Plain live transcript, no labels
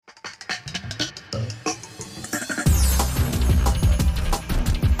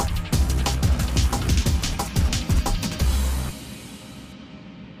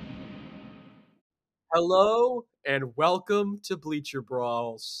Hello and welcome to Bleacher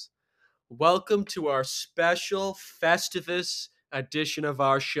Brawls. Welcome to our special Festivus edition of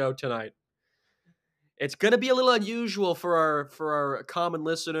our show tonight. It's going to be a little unusual for our common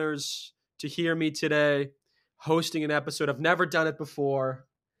listeners to hear me today hosting an episode. I've never done it before,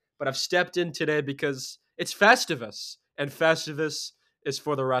 but I've stepped in today because it's Festivus, and Festivus is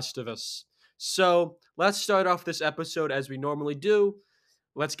for the rest of us. So let's start off this episode as we normally do.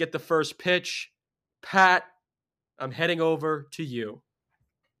 Let's get the first pitch. Pat, I'm heading over to you.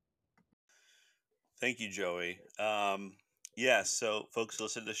 Thank you, Joey. Yeah, so folks who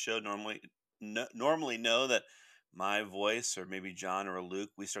listen to the show normally know that my voice, or maybe John or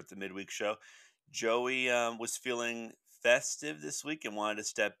Luke, we start the midweek show. Joey was feeling festive this week and wanted to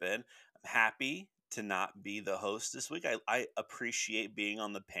step in. I'm happy to not be the host this week. I appreciate being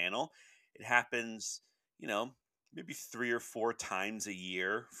on the panel. It happens, you know, maybe 3 or 4 times a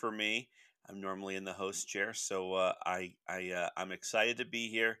year for me. I'm normally in the host chair, so I'm excited to be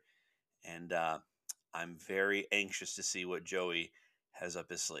here, and I'm very anxious to see what Joey has up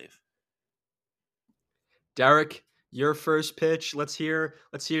his sleeve. Derek, your first pitch. Let's hear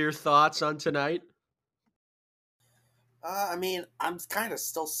your thoughts on tonight. I'm kind of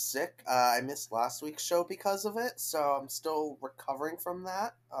still sick. I missed last week's show because of it, so I'm still recovering from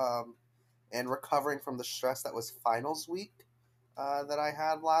that. And recovering from the stress that was finals week that I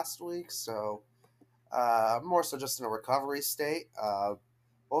had last week. So I'm more so just in a recovery state.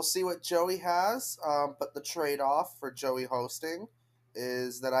 We'll see what Joey has. But the trade-off for Joey hosting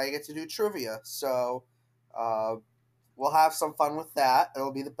is that I get to do trivia. So uh, we'll have some fun with that.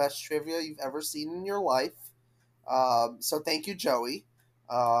 It'll be the best trivia you've ever seen in your life. So thank you, Joey,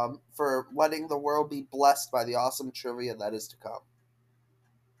 for letting the world be blessed by the awesome trivia that is to come.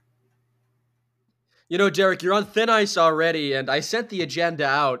 You know, Derek, you're on thin ice already, and I sent the agenda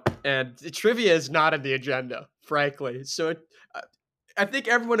out, and the trivia is not in the agenda, frankly. I think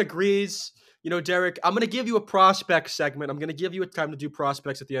everyone agrees. You know, Derek, I'm going to give you a prospect segment. I'm going to give you a time to do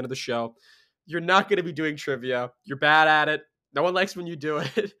prospects at the end of the show. You're not going to be doing trivia. You're bad at it. No one likes when you do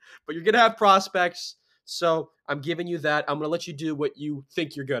it, but you're going to have prospects. So I'm giving you that. I'm going to let you do what you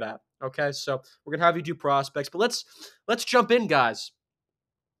think you're good at. Okay, so we're going to have you do prospects, but let's jump in, guys.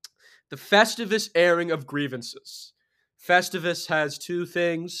 The Festivus airing of Grievances. Festivus has two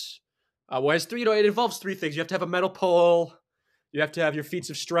things. Well, it has three. You know, it involves three things. You have to have a metal pole. You have to have your feats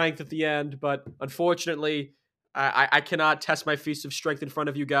of strength at the end. But unfortunately, I cannot test my feats of strength in front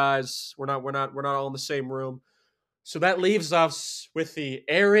of you guys. We're not all in the same room. So that leaves us with the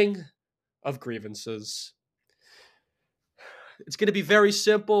airing of Grievances. It's going to be very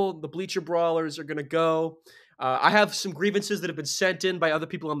simple. The Bleacher Brawlers are going to go. I have some grievances that have been sent in by other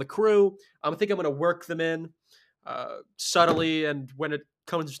people on the crew. I think I'm going to work them in subtly and when it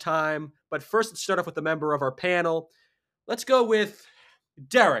comes time. But first, let's start off with a member of our panel. Let's go with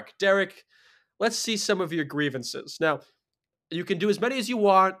Derek. Derek, let's see some of your grievances. Now, you can do as many as you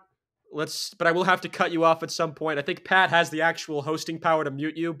want. But I will have to cut you off at some point. I think Pat has the actual hosting power to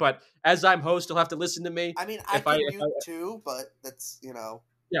mute you, but as I'm host, you'll have to listen to me. I mean, I can mute too, but that's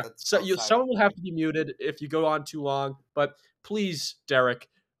yeah. That's So someone will have to be muted if you go on too long. But please, Derek,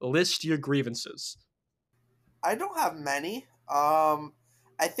 list your grievances. I don't have many. I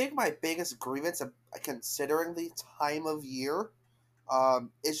think my biggest grievance, considering the time of year,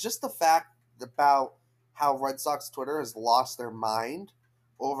 is just the fact about how Red Sox Twitter has lost their mind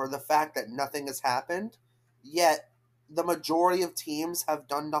over the fact that nothing has happened, yet the majority of teams have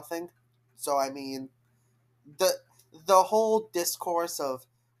done nothing. So I mean, the the whole discourse of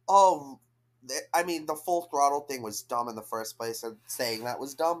oh, the full throttle thing was dumb in the first place, and saying that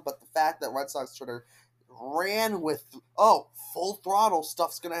was dumb. But the fact that Red Sox Twitter ran with full throttle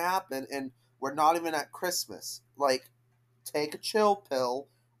stuff's gonna happen, and we're not even at Christmas. Like, take a chill pill,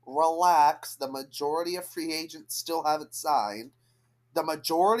 relax. The majority of free agents still haven't signed. The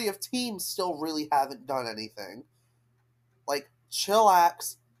majority of teams still really haven't done anything. Like,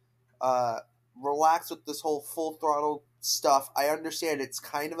 chillax, uh, relax with this whole full throttle stuff. I understand it's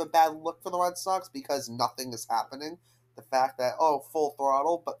kind of a bad look for the Red Sox because nothing is happening. The fact that, full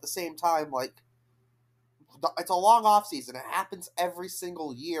throttle, but at the same time, like, it's a long off season. It happens every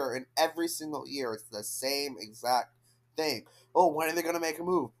single year, and every single year it's the same exact thing. Oh, when are they going to make a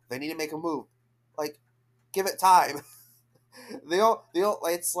move? They need to make a move. Like, give it time.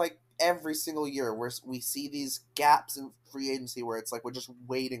 It's like every single year where we see these gaps in free agency where it's like we're just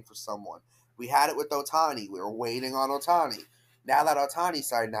waiting for someone. We had it with Otani. We were waiting on Otani. Now that Otani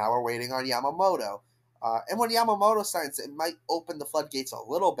signed, now we're waiting on Yamamoto. And when Yamamoto signs, it might open the floodgates a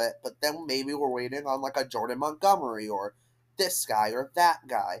little bit, but then maybe we're waiting on like a Jordan Montgomery or this guy or that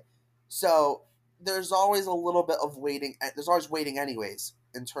guy. So there's always a little bit of waiting. There's always waiting anyways,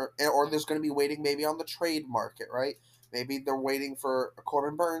 or there's going to be waiting maybe on the trade market, right? Maybe they're waiting for a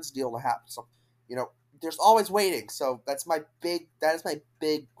Corbin Burns deal to happen. So, there's always waiting. So that is my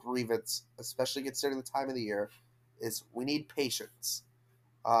big grievance, especially considering the time of the year, is we need patience.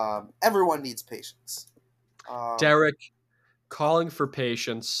 Everyone needs patience. Derek, calling for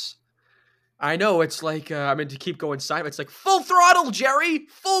patience. I know it's like to keep going silent. It's like full throttle, Jerry,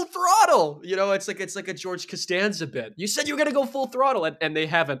 full throttle. It's like a George Costanza bit. You said you were gonna go full throttle, and they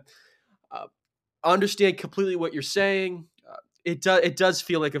haven't. Uh, understand completely what you're saying. It does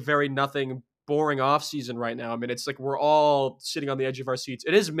feel like a very nothing, boring off season right now. I mean, it's like we're all sitting on the edge of our seats.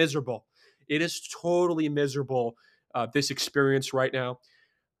 It is miserable. It is totally miserable. This experience right now.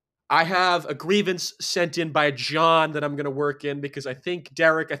 I have a grievance sent in by John that I'm going to work in because I think,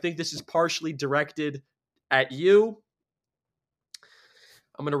 Derek, I think this is partially directed at you.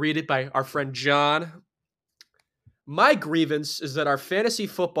 I'm going to read it by our friend John. My grievance is that our fantasy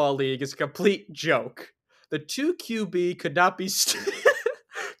football league is a complete joke. The 2 QB could not be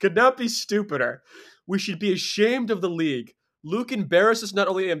stupider. We should be ashamed of the league. Luke embarrasses not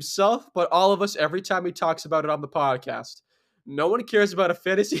only himself, but all of us every time he talks about it on the podcast. No one cares about a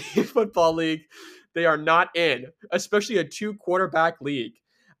fantasy football league they are not in, especially a 2 quarterback league.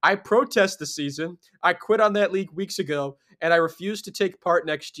 I protest the season. I quit on that league weeks ago, and I refuse to take part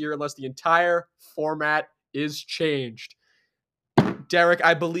next year unless the entire format is changed. Derek,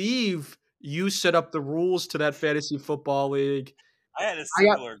 I believe you set up the rules to that fantasy football league. I had a I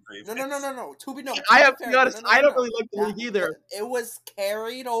got, similar grievance. No. I have to be honest, I don't really like the league either. It was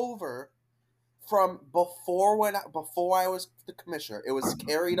carried over from before I was the commissioner. It was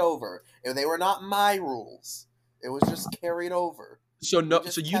carried over. They were not my rules. It was just carried over. So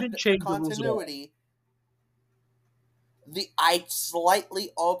you didn't change the rules at all. I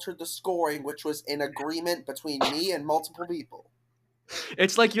slightly altered the scoring, which was in agreement between me and multiple people.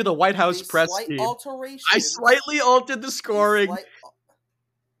 It's like you're the White House press team. I slightly altered the scoring.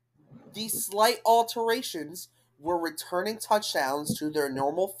 These slight alterations were returning touchdowns to their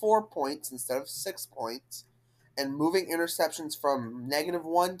normal 4 points instead of 6 points, and moving interceptions from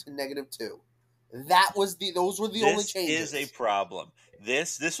 -1 to -2. Those were the only changes. This is a problem.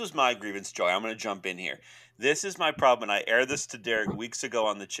 This was my grievance, Joey. I'm going to jump in here. This is my problem, and I aired this to Derek weeks ago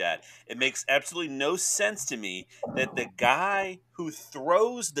on the chat. It makes absolutely no sense to me that the guy who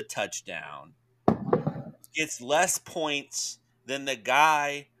throws the touchdown gets less points than the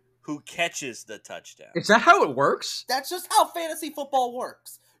guy who catches the touchdown. Is that how it works? That's just how fantasy football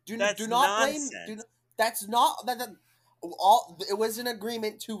works. Do not blame. That's not that. It was an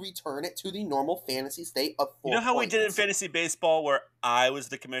agreement to return it to the normal fantasy state of 4 You know how points. we did in fantasy baseball where I was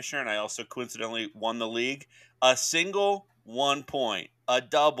the commissioner and I also coincidentally won the league? A single, 1 point. A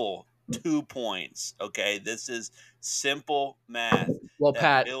double, 2 points. Okay, this is simple math that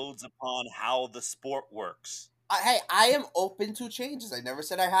Pat, builds upon how the sport works. I am open to changes. I never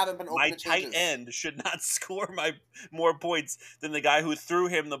said I haven't been open to changes. My tight end should not score more points than the guy who threw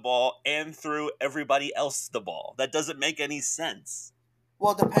him the ball and threw everybody else the ball. That doesn't make any sense.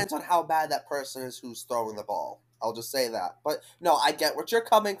 Well, it depends on how bad that person is who's throwing the ball. I'll just say that. But no, I get what you're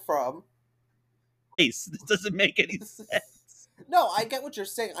coming from. This doesn't make any sense. No, I get what you're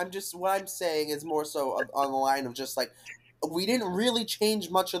saying. What I'm saying is more so on the line of just like, we didn't really change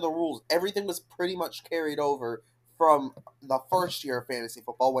much of the rules. Everything was pretty much carried over from the first year of fantasy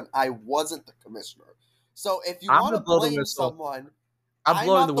football when I wasn't the commissioner. So if you want to blame someone, I'm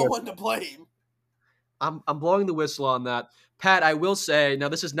not the one to blame. I'm blowing the whistle on that. Pat, I will say, now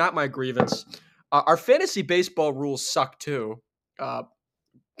this is not my grievance. Our fantasy baseball rules suck too.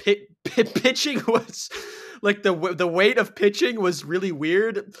 Pitching was like the weight of pitching was really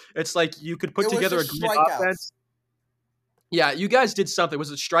weird. It's like you could put together a great offense. Yeah, you guys did something.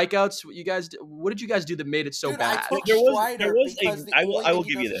 Was it strikeouts? What did you guys do that made it so bad? I will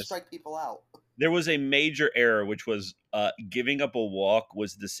give you this. Strike people out. There was a major error, which was giving up a walk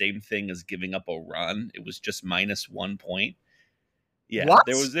was the same thing as giving up a run. It was just -1 point. Yeah, what?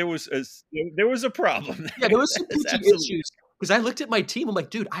 there was a problem. Yeah, there was some pitching issues. Because I looked at my team, I'm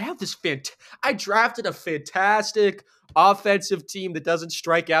like, dude, I have this I drafted a fantastic offensive team that doesn't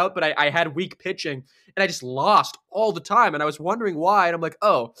strike out, but I had weak pitching, and I just lost all the time. And I was wondering why, and I'm like,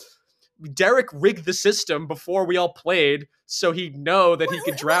 oh, Derek rigged the system before we all played, so he'd know that he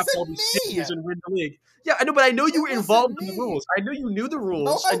could draft all these pitchers and win the league. Yeah, I know, but I know you were involved in the rules. I know you knew the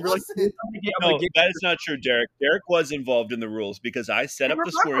rules. No, and you're like, no, that is not true, Derek. Derek was involved in the rules because I set up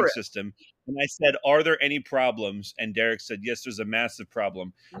the scoring system, and I said, are there any problems? And Derek said, yes, there's a massive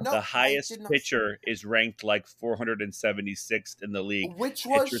problem. No, the highest pitcher is ranked like 476th in the league. Which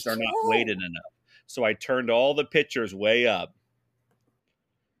was Pitchers are not weighted enough. so I turned all the pitchers way up.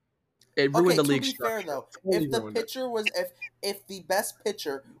 It ruined the To league be structure. fair though, Totally if the ruined it. pitcher was if the best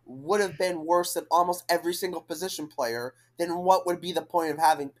pitcher would have been worse than almost every single position player, then what would be the point of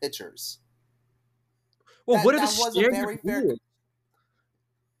having pitchers? Well, what are the that was a standard very fair. rules?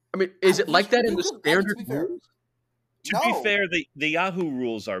 I mean, is it like that in the standard rules? To be fair, the Yahoo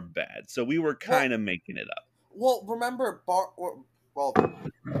rules are bad, so we were kind of making it up. Well, remember, do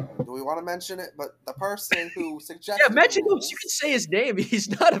we want to mention it? But the person who suggested mention the him. You can say his name. He's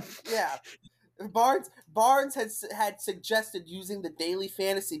not a Barnes had suggested using the daily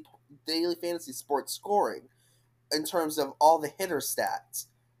fantasy sports scoring in terms of all the hitter stats,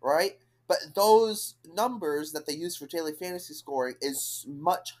 right? But those numbers that they use for daily fantasy scoring is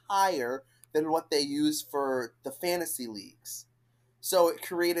much higher than what they use for the fantasy leagues. So it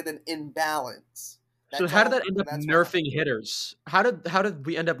created an imbalance. So how did that end up nerfing hitters? How did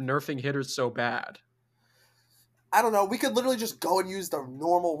we end up nerfing hitters so bad? I don't know. We could literally just go and use the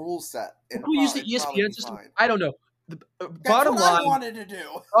normal rule set. We use the ESPN system. I don't know. Bottom line, I wanted to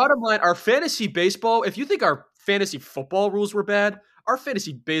do. Bottom line, our fantasy baseball. If you think our fantasy football rules were bad, our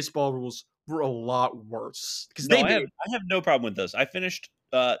fantasy baseball rules were a lot worse. Because I have no problem with those. I finished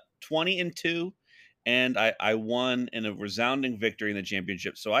 20-2. And I won in a resounding victory in the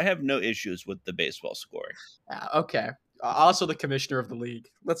championship. So I have no issues with the baseball scoring. Okay. Also the commissioner of the league.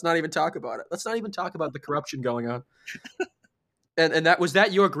 Let's not even talk about it. Let's not even talk about the corruption going on. and was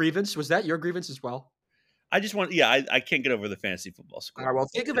that your grievance? Was that your grievance as well? I just want, I can't get over the fantasy football score. All right, well,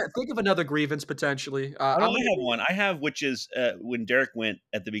 think of another grievance potentially. I have one. I have, which is when Derek went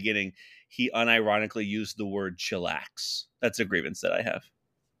at the beginning, he unironically used the word chillax. That's a grievance that I have.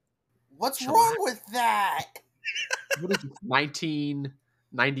 What's wrong with that? What is it,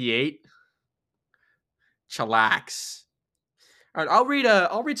 1998? Chillax. All right,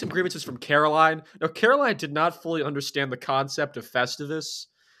 I'll read some grievances from Caroline. Now, Caroline did not fully understand the concept of Festivus,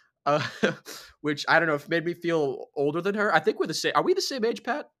 which I don't know if made me feel older than her. I think we're the same. Are we the same age,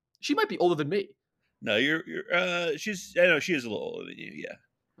 Pat? She might be older than me. No, she is a little older than you. Yeah.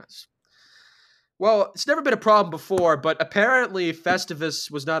 Nice. Well, it's never been a problem before, but apparently Festivus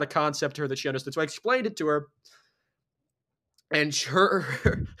was not a concept to her that she understood. So I explained it to her, and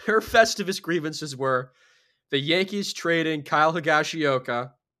her Festivus grievances were the Yankees trading Kyle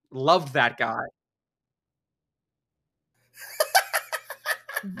Higashioka. Loved that guy.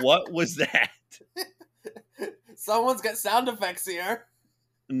 What was that? Someone's got sound effects here.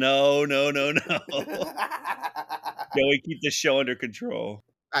 No. Joey, keep the show under control.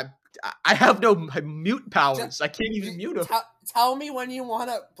 I have no mute powers. I can't even mute him. Tell me when you want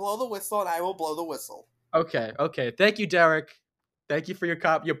to blow the whistle, and I will blow the whistle. Okay. Thank you, Derek. Thank you for your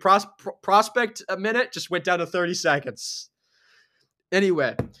Your prospect a minute just went down to 30 seconds.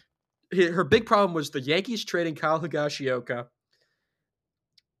 Anyway, her big problem was the Yankees trading Kyle Higashioka,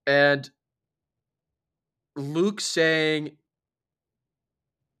 and Luke saying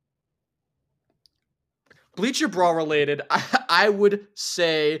Bleacher Brawl related, I would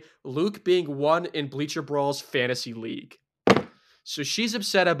say Luke being one in Bleacher Brawl's fantasy league. So she's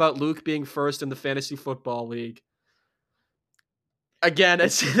upset about Luke being first in the fantasy football league. Again,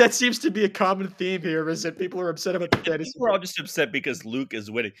 that seems to be a common theme here, is that people are upset about the fantasy. We're all just upset because Luke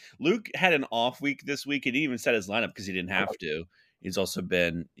is winning. Luke had an off week this week. He didn't even set his lineup because he didn't have to. He's also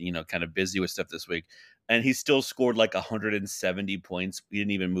been, kind of busy with stuff this week. And he still scored like 170 points. He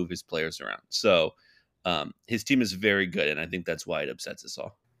didn't even move his players around. So his team is very good, and I think that's why it upsets us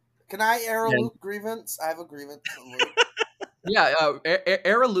all. Can I air a Luke grievance? I have a grievance. Yeah,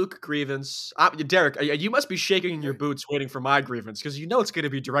 air a Luke grievance. Derek, you must be shaking in your boots waiting for my grievance because you know it's going to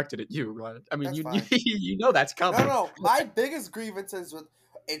be directed at you, right? I mean, you know that's coming. No. My biggest grievance is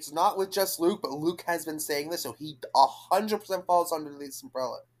it's not with just Luke, but Luke has been saying this, so he 100% falls under this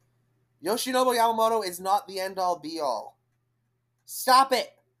umbrella. Yoshinobu Yamamoto is not the end-all, be-all. Stop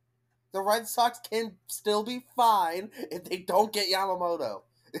it! The Red Sox can still be fine if they don't get Yamamoto.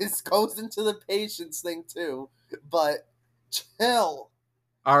 This goes into the patience thing, too. But chill.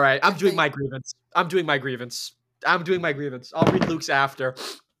 All right, I'm doing my grievance. I'll read Luke's after.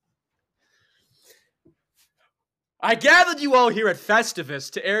 I gathered you all here at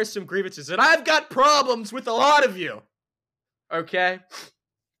Festivus to air some grievances, and I've got problems with a lot of you. Okay?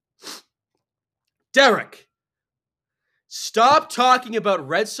 Derek, stop talking about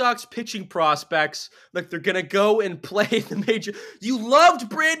Red Sox pitching prospects like they're going to go and play the major. You loved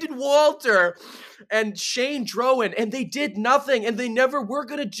Brandon Walter and Shane Drowan, and they did nothing, and they never were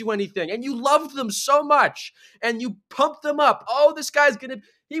going to do anything. And you loved them so much, and you pumped them up. Oh, this guy's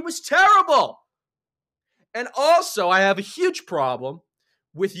he was terrible. And also, I have a huge problem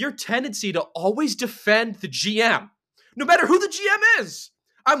with your tendency to always defend the GM, no matter who the GM is.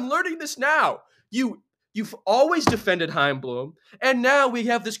 I'm learning this now. You've always defended Heimblum, and now we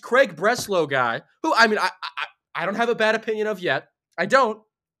have this Craig Breslow guy who, I mean, I don't have a bad opinion of yet. I don't.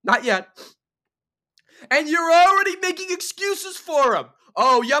 Not yet. And you're already making excuses for him.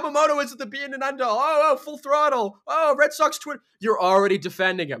 Oh, Yamamoto is at the being and under. Oh, full throttle. Oh, Red Sox Twitter. You're already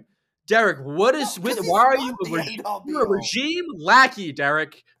defending him. Derek, what is with? Why are you? You're a regime lackey,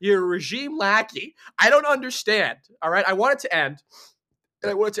 Derek. You're a regime lackey. I don't understand. All right, I want it to end,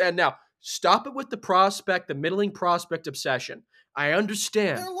 and I want it to end now. Stop it with the prospect, the middling prospect obsession. I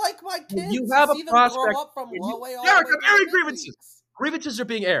understand. They're like my kids. You have a prospect. Grow up from low A all Derek, the way I'm airing to grievances. leagues. Grievances are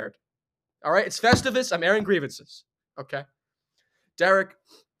being aired. All right, it's Festivus. I'm airing grievances. Okay, Derek.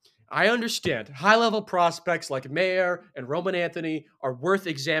 I understand. High-level prospects like Mayer and Roman Anthony are worth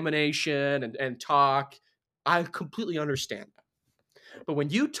examination and talk. I completely understand that. But when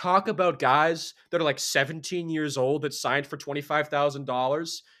you talk about guys that are like 17 years old that signed for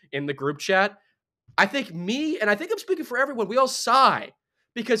 $25,000 in the group chat, I think me, and I think I'm speaking for everyone, we all sigh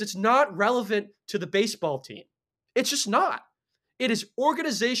because it's not relevant to the baseball team. It's just not. It is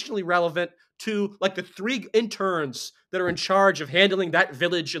organizationally relevant to like the 3 interns that are in charge of handling that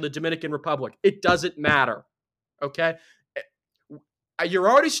village in the Dominican Republic. It doesn't matter. Okay? You're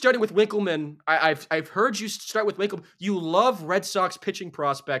already starting with Winkleman. I've heard you start with Winkleman. You love Red Sox pitching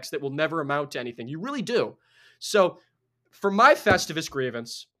prospects that will never amount to anything. You really do. So for my Festivus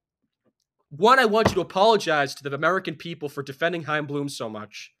grievance, one, I want you to apologize to the American people for defending Heimblum so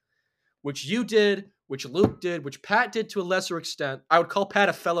much, which you did, which Luke did, which Pat did to a lesser extent. I would call Pat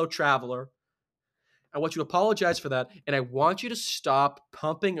a fellow traveler. I want you to apologize for that, and I want you to stop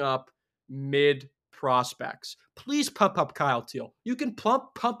pumping up mid prospects. Please pump up Kyle Teal. You can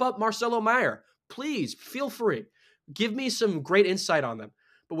pump up Marcelo Meyer. Please, feel free. Give me some great insight on them.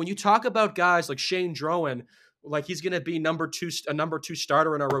 But when you talk about guys like Shane Drowan, like he's going to be a number two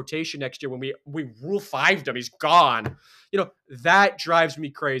starter in our rotation next year when we rule 5'd him, he's gone. That drives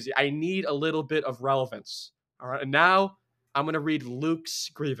me crazy. I need a little bit of relevance. All right, and now I'm going to read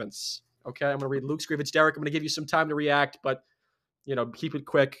Luke's grievance. Okay, I'm going to read Luke's grievance. Derek, I'm going to give you some time to react, but, keep it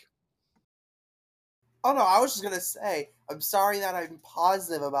quick. Oh, no, I was just going to say, I'm sorry that I'm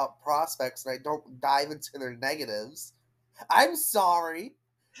positive about prospects and I don't dive into their negatives. I'm sorry.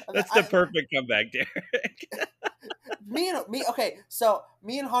 That's the perfect comeback, Derek. me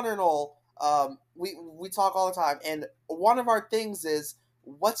and Hunter Knoll, we talk all the time, and one of our things is,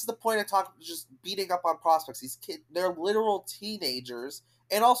 what's the point of just beating up on prospects? These kids, they're literal teenagers,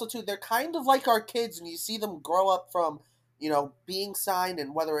 and also too, they're kind of like our kids, and you see them grow up from, being signed,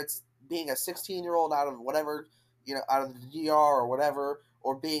 and whether it's being a 16-year-old out of whatever, out of the DR or whatever,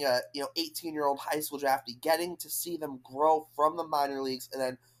 or being a 18-year-old high school draftee, getting to see them grow from the minor leagues and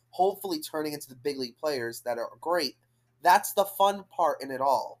then hopefully turning into the big league players that are great. That's the fun part in it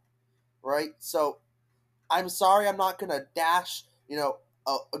all, right? So I'm sorry I'm not going to dash,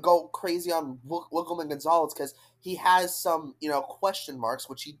 go crazy on Winkleman Gonzalez because he has some, question marks,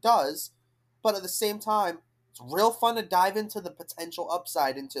 which he does. But at the same time, it's real fun to dive into the potential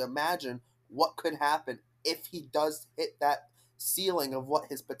upside and to imagine what could happen if he does hit that ceiling of what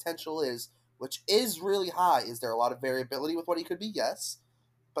his potential is, which is really high. Is there a lot of variability with what he could be? Yes.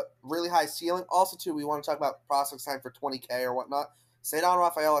 But really high ceiling. Also, too, we want to talk about prospects signed for $20K or whatnot. Cedar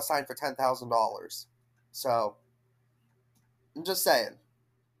Rafaela signed for $10,000. So, I'm just saying.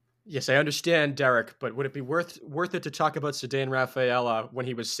 Yes, I understand, Derek, but would it be worth it to talk about Cedar Rafaela when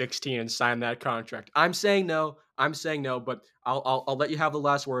he was 16 and signed that contract? I'm saying no, but I'll let you have the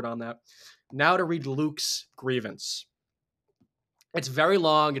last word on that. Now to read Luke's grievance. It's very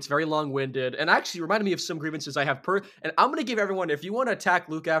long. It's very long-winded, and actually reminded me of some grievances I have and I'm going to give everyone, if you want to attack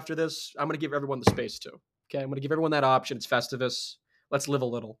Luke after this, I'm going to give everyone the space too. Okay, I'm going to give everyone that option. It's Festivus. Let's live a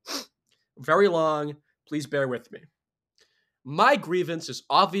little. Very long. Please bear with me. My grievance is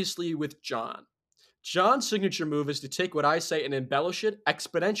obviously with John. John's signature move is to take what I say and embellish it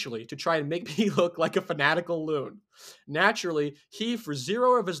exponentially to try and make me look like a fanatical loon. Naturally, for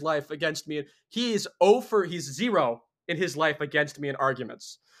 0 of his life against me, he's 0 in his life against me in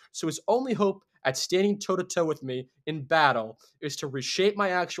arguments. So his only hope at standing toe-to-toe with me in battle is to reshape my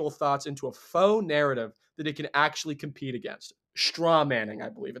actual thoughts into a faux narrative that it can actually compete against. Straw manning, I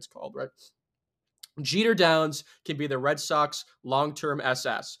believe it's called, right? Jeter Downs can be the Red Sox long-term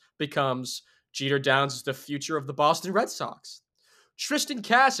SS, becomes Jeter Downs is the future of the Boston Red Sox. Tristan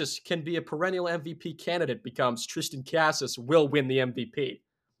Cassis can be a perennial MVP candidate, becomes Tristan Cassis will win the MVP.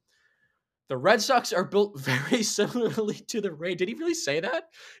 The Red Sox are built very similarly to the Rangers. Did he really say that?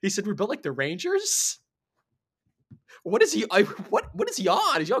 He said we're built like the Rangers? What is he? What is he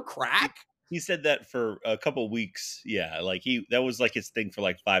on? Is he on crack? He said that for a couple weeks. Yeah, like that was like his thing for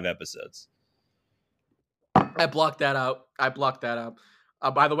like 5 episodes. I blocked that out.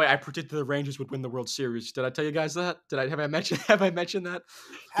 By the way, I predicted the Rangers would win the World Series. Did I tell you guys that? Have I mentioned that? There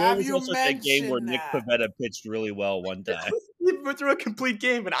Have was you also that game where mentioned Nick that? Pivetta pitched really well one time. He went through a complete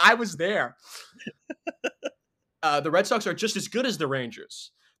game, and I was there. The Red Sox are just as good as the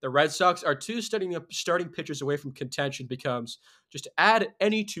Rangers. The Red Sox are two starting pitchers away from contention. Becomes just add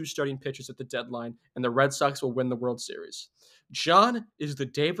any two starting pitchers at the deadline, and the Red Sox will win the World Series. John is the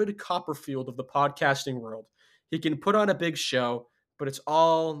David Copperfield of the podcasting world. He can put on a big show, but it's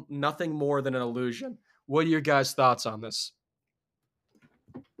all nothing more than an illusion. What are your guys' thoughts on this?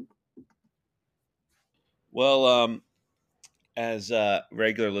 Well, as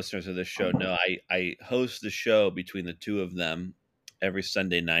regular listeners of this show know, I host the show between the two of them every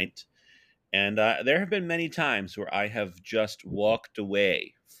Sunday night. And there have been many times where I have just walked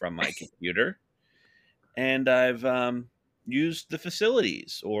away from my computer and I've used the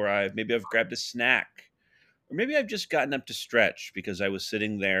facilities, or maybe I've grabbed a snack, or maybe I've just gotten up to stretch because I was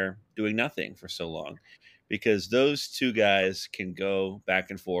sitting there doing nothing for so long. Because those two guys can go back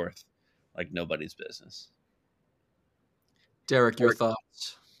and forth like nobody's business. Derek, your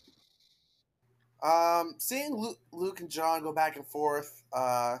thoughts? Seeing Luke and John go back and forth,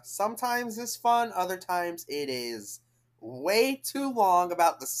 sometimes is fun, other times it is way too long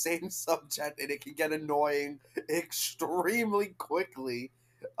about the same subject, and it can get annoying extremely quickly.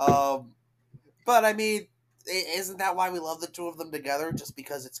 But I mean, isn't that why we love the two of them together? Just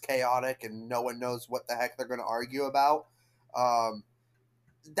because it's chaotic and no one knows what the heck they're going to argue about. Hey,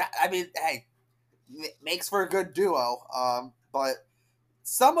 it makes for a good duo. But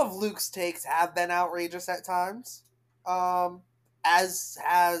some of Luke's takes have been outrageous at times.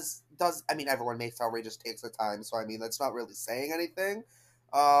 Everyone makes outrageous takes at times, so I mean, that's not really saying anything.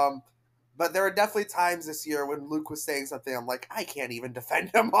 But there are definitely times this year when Luke was saying something, I'm like, I can't even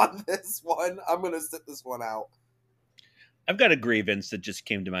defend him on this one. I'm going to sit this one out. I've got a grievance that just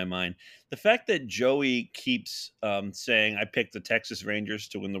came to my mind. The fact that Joey keeps saying, I picked the Texas Rangers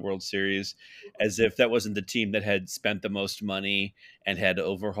to win the World Series, as if that wasn't the team that had spent the most money and had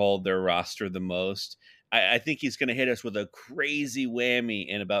overhauled their roster the most. I think he's going to hit us with a crazy whammy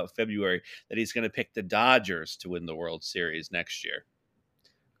in about February that he's going to pick the Dodgers to win the World Series next year.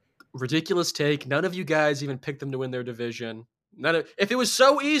 Ridiculous take. None of you guys even picked them to win their division. If it was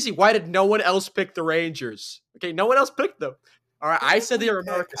so easy, why did no one else pick the Rangers? Okay, no one else picked them. All right, I said they were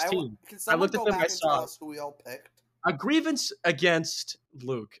America's team. I looked at them. I saw who we all picked. A grievance against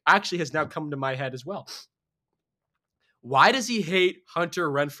Luke actually has now come to my head as well. Why does he hate Hunter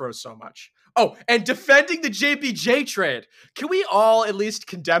Renfroe so much? Oh, and defending the JBJ trade. Can we all at least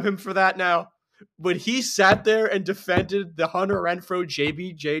condemn him for that now? When he sat there and defended the Hunter Renfroe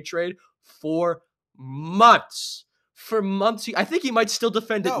JBJ trade for months. For months, I think he might still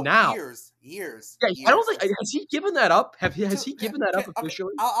defend it now. Years. Yeah, I don't think has he given that up. Has he given that up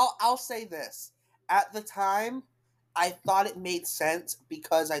officially? I'll say this. At the time, I thought it made sense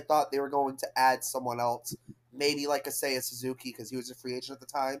because I thought they were going to add someone else, maybe like a Suzuki because he was a free agent at the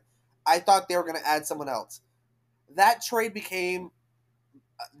time. I thought they were going to add someone else. That trade became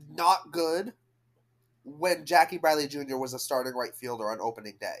not good when Jackie Bradley Jr. was a starting right fielder on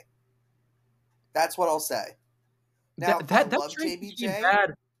opening day. That's what I'll say. Now, I love JBJ.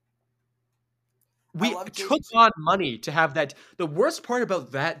 Bad. We took on money to have that. The worst part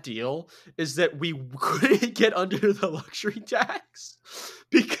about that deal is that we couldn't get under the luxury tax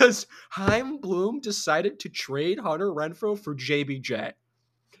because Chaim Bloom decided to trade Hunter Renfroe for JBJ.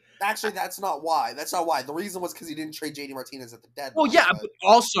 Actually, that's not why. The reason was because he didn't trade JD Martinez at the deadline. Well, yeah, but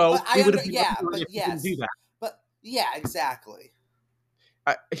also it would have been if he didn't do that. But yeah, exactly.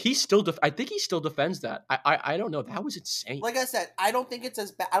 I think he still defends that. I don't know. That was insane. Like I said, I don't think it's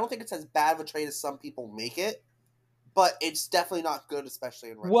as bad of a trade as some people make it, but it's definitely not good, especially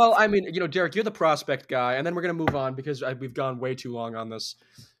in. Well, I mean, Derek, you're the prospect guy, and then we're gonna move on because we've gone way too long on this.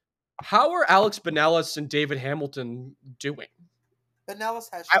 How are Alex Binelas and David Hamilton doing? Binelas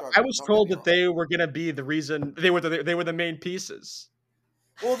has struggled. I was told that they were gonna be the reason they were the main pieces.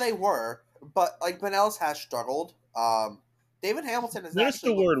 Well, they were, but like Binelas has struggled. David Hamilton is Notice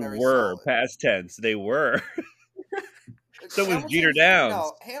the word "were" solid. Past tense. They were. So was Jeter Downs.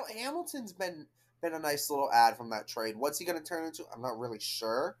 No, Hamilton's been a nice little ad from that trade. What's he going to turn into? I'm not really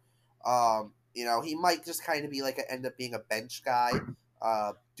sure. He might just kind of be end up being a bench guy.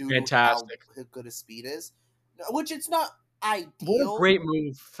 Due Fantastic. To how good his speed is, which it's not ideal. What a great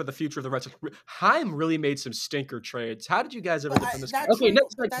move for the future of the Red Sox. Chaim really made some stinker trades. How did you guys ever defend this? Okay,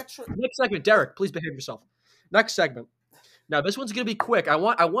 next segment, Derek, please behave yourself. Next segment. Now this one's gonna be quick. I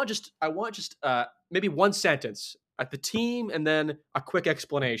want just maybe one sentence at the team and then a quick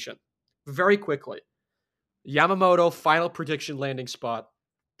explanation. Very quickly. Yamamoto final prediction landing spot.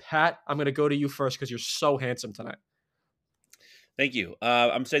 Pat, I'm gonna go to you first because you're so handsome tonight. Thank you.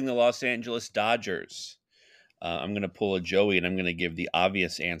 I'm saying the Los Angeles Dodgers. I'm going to pull a Joey and I'm going to give the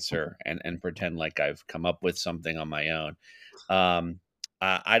obvious answer and pretend like I've come up with something on my own.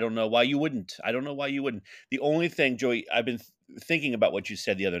 I don't know why you wouldn't. I don't know why you wouldn't. The only thing, Joey, I've been thinking about what you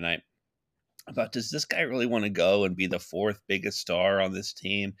said the other night about does this guy really want to go and be the fourth biggest star on this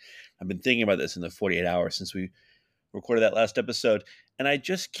team? I've been thinking about this in the 48 hours since we recorded that last episode, and I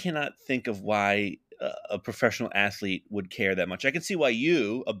just cannot think of why a professional athlete would care that much. I can see why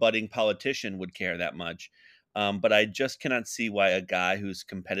you, a budding politician, would care that much, but I just cannot see why a guy who's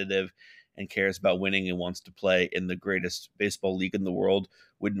competitive and cares about winning and wants to play in the greatest baseball league in the world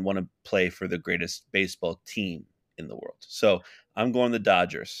wouldn't want to play for the greatest baseball team in the world. So I'm going the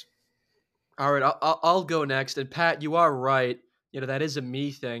Dodgers. All right, I'll go next. And Pat, you are right. That is a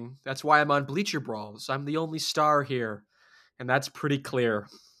me thing. That's why I'm on Bleacher Brawls. I'm the only star here, and that's pretty clear.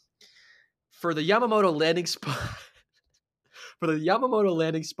 For the Yamamoto landing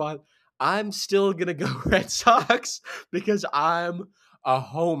spot, I'm still gonna go Red Sox because I'm a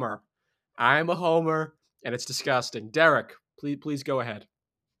homer. I'm a homer, and it's disgusting. Derek, please go ahead.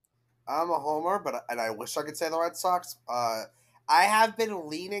 I'm a homer, and I wish I could say the Red Sox. I have been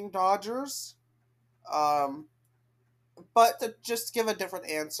leaning Dodgers. But to just give a different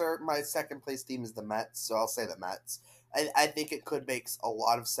answer, my second place team is the Mets, so I'll say the Mets. I think it could make a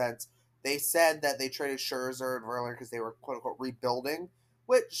lot of sense. They said that they traded Scherzer and Verlander because they were quote unquote rebuilding,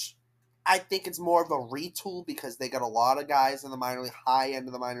 which I think it's more of a retool because they got a lot of guys in the minor league, high end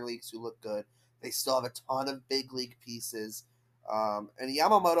of the minor leagues who look good. They still have a ton of big league pieces. And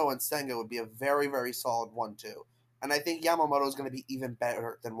Yamamoto and Senga would be a very, very solid 1-2. And I think Yamamoto is going to be even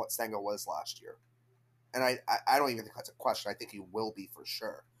better than what Senga was last year. And I don't even think that's a question. I think he will be for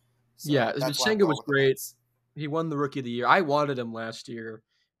sure. So Yeah, that's why I'm Senga going was with the great. Mets. He won the Rookie of the Year. I wanted him last year.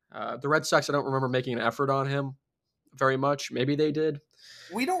 The Red Sox, I don't remember making an effort on him very much. Maybe they did.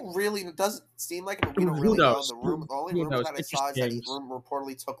 We don't really. It doesn't seem like it, but we don't Who really know. knows? The only Who rumor knows? that I It saw just is that he games.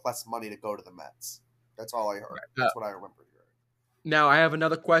 reportedly took less money to go to the Mets. That's all I heard. Uh, That's what I remember hearing. Now I have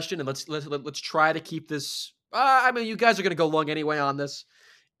another question, and let's try to keep this. I mean, you guys are going to go long anyway on this.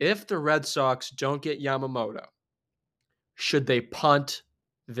 If the Red Sox don't get Yamamoto, should they punt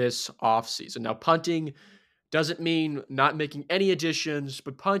this offseason? Now, punting doesn't mean not making any additions,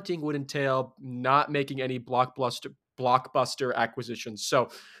 but punting would entail not making any blockbuster acquisitions. So,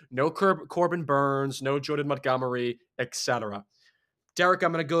 no Corbin Burns, no Jordan Montgomery, etc. Derek,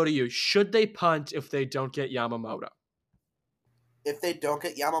 I'm going to go to you. Should they punt if they don't get Yamamoto? If they don't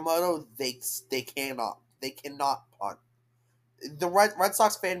get Yamamoto, they cannot punt. The Red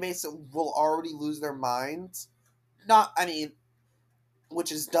Sox fan base will already lose their minds.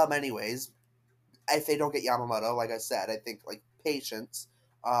 Which is dumb anyways. If they don't get Yamamoto, like I said, I think like patience.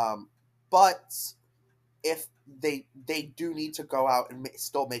 But if they do need to go out and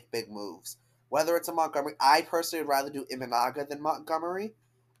still make big moves, whether it's a Montgomery, I personally would rather do Imanaga than Montgomery,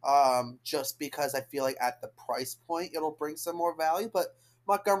 just because I feel like at the price point it'll bring some more value. But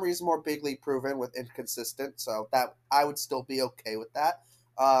Montgomery is more big league proven with inconsistent, so that I would still be okay with that.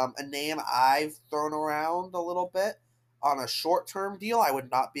 A name I've thrown around a little bit on a short term deal, I would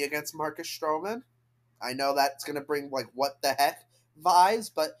not be against Marcus Stroman. I know that's going to bring like what the heck vibes,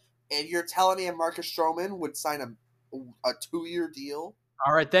 but if you're telling me Marcus Stroman would sign a 2-year deal,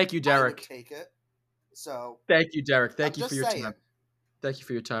 All right. Thank you, I would Derek. take it. So Thank you, Derek. I'm Thank you for just your saying. time. Thank you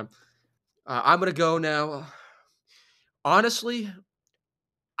for your time. I'm going to go now. Honestly,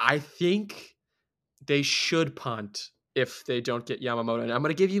 I think they should punt if they don't get Yamamoto. And I'm going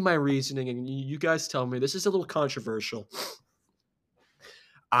to give you my reasoning, and you guys tell me. This is a little controversial.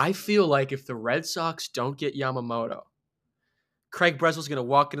 I feel like if the Red Sox don't get Yamamoto, Craig Breslow's going to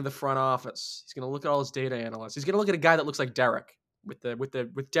walk into the front office. He's going to look at all his data analysts. He's going to look at a guy that looks like Derek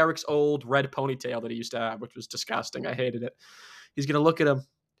with Derek's old red ponytail that he used to have, which was disgusting. I hated it. He's going to look at him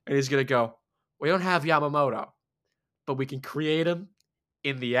and he's going to go, "We don't have Yamamoto, but we can create him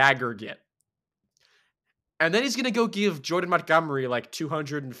in the aggregate." And then he's going to go give Jordan Montgomery like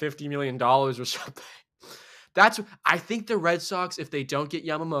 $250 million or something. I think the Red Sox, if they don't get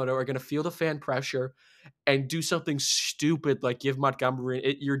Yamamoto, are going to feel the fan pressure and do something stupid like give Montgomery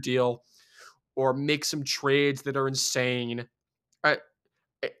an 8-year deal or make some trades that are insane.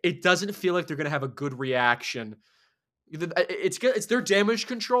 It doesn't feel like they're going to have a good reaction. It's their damage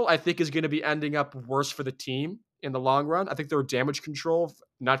control, I think, is going to be ending up worse for the team in the long run. I think their damage control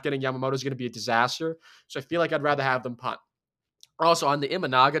not getting Yamamoto is going to be a disaster. So I feel like I'd rather have them punt. Also, on the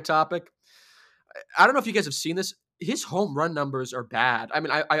Imanaga topic, I don't know if you guys have seen this. His home run numbers are bad. I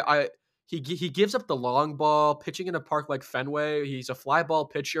mean, he gives up the long ball, pitching in a park like Fenway. He's a fly ball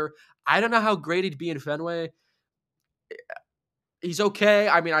pitcher. I don't know how great he'd be in Fenway. He's okay.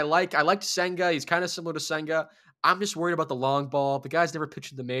 I mean, I liked Senga. He's kind of similar to Senga. I'm just worried about the long ball. The guy's never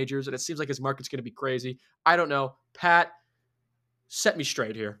pitched in the majors, and it seems like his market's going to be crazy. I don't know. Pat, set me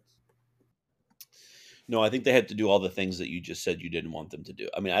straight here. No, I think they had to do all the things that you just said you didn't want them to do.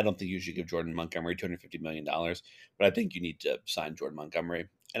 I mean, I don't think you should give Jordan Montgomery $250 million, but I think you need to sign Jordan Montgomery.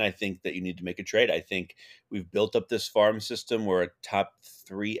 And I think that you need to make a trade. I think we've built up this farm system. We're a top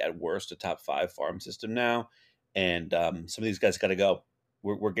 3 at worst, a top 5 farm system now. And some of these guys got to go.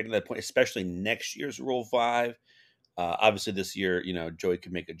 We're getting to that point, especially next year's Rule 5. Obviously, this year, Joey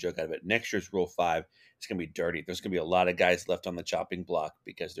could make a joke out of it. Next year's Rule 5, it's going to be dirty. There's going to be a lot of guys left on the chopping block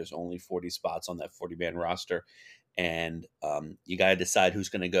because there's only 40 spots on that 40-man roster. And you got to decide who's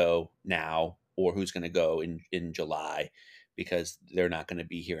going to go now or who's going to go in July because they're not going to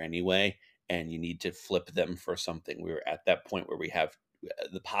be here anyway. And you need to flip them for something. We're at that point where we have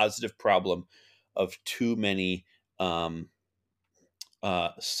the positive problem of too many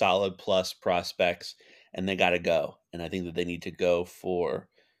solid plus prospects, and they got to go. And I think that they need to go for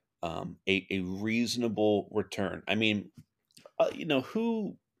a reasonable return. I mean,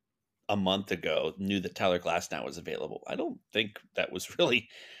 who a month ago knew that Tyler Glasnow was available? I don't think that was really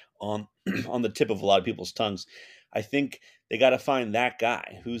on on the tip of a lot of people's tongues. I think they got to find that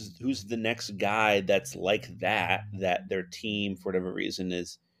guy. Who's the next guy that's like that their team, for whatever reason,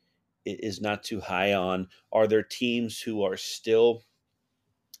 is not too high on? Are there teams who are still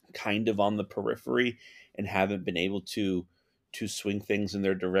kind of on the periphery and haven't been able to swing things in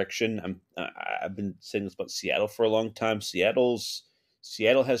their direction? I've been saying this about Seattle for a long time. Seattle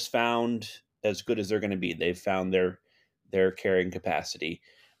has found as good as they're going to be. They've found their carrying capacity.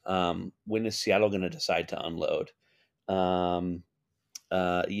 When is Seattle going to decide to unload? Who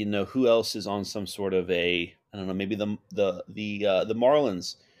else is on some sort of I don't know, maybe the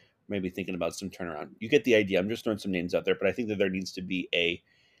Marlins maybe thinking about some turnaround. You get the idea. I'm just throwing some names out there, but I think that there needs to be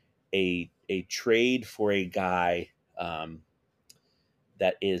a trade for a guy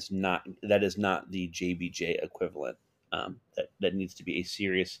that is not the JBJ equivalent. That needs to be a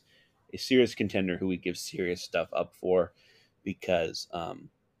serious contender who we give serious stuff up for, because I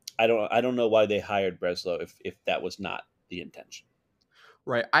don't know why they hired Breslow if that was not the intention.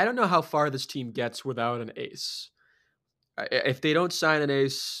 Right. I don't know how far this team gets without an ace. If they don't sign an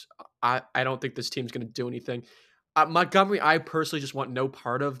ace, I don't think this team's going to do anything. Montgomery, I personally just want no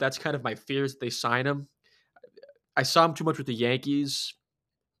part of. That's kind of my fears that they sign him. I saw him too much with the Yankees.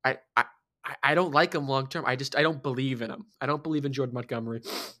 I don't like him long term. I don't believe in him. I don't believe in Jordan Montgomery.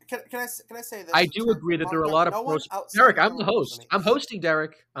 Can I say this? I do agree that there are a lot of pros. Derek, I'm the host. I'm hosting,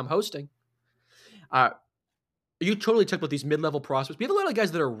 Derek. I'm hosting. You totally took with these mid-level prospects. We have a lot of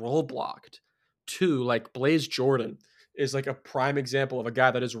guys that are role blocked too, like Blaze Jordan is like a prime example of a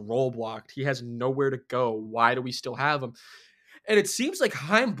guy that is role blocked. He has nowhere to go. Why do we still have him? And it seems like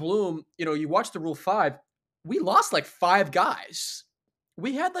Chaim Bloom, you watch the Rule 5, we lost like 5 guys.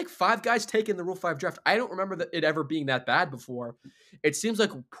 We had like 5 guys taken the Rule 5 draft. I don't remember it ever being that bad before. It seems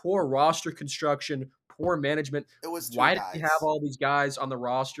like poor roster construction, poor management. It was 2 Why guys. did we have all these guys on the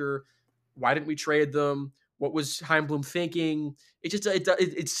roster? Why didn't we trade them? What was Chaim Bloom thinking?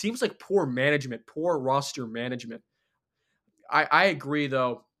 It seems like poor management, poor roster management. I agree,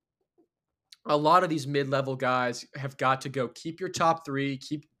 though. A lot of these mid-level guys have got to go. Keep your top 3.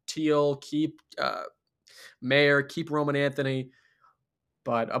 Keep Teal. Keep Mayer. Keep Roman Anthony.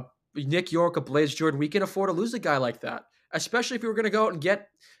 But Nick York, a Blaze Jordan, we can afford to lose a guy like that, especially if we were going to go out and get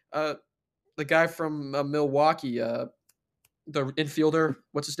the guy from Milwaukee, the infielder.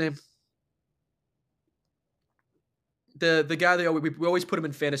 What's his name? The guy that we always put him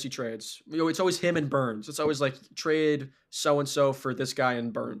in fantasy trades. It's always him and Burns. It's always like trade so-and-so for this guy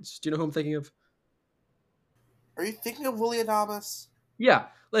and Burns. Do you know who I'm thinking of? Are you thinking of Willie Adames? Yeah.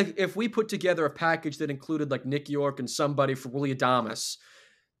 Like if we put together a package that included like Nick York and somebody for Willie Adames,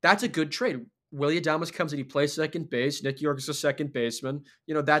 that's a good trade. Willie Adames comes and he plays second base. Nick York is a second baseman.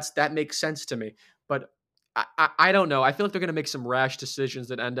 That makes sense to me. But I don't know. I feel like they're going to make some rash decisions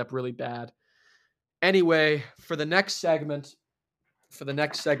that end up really bad. Anyway, for the next segment,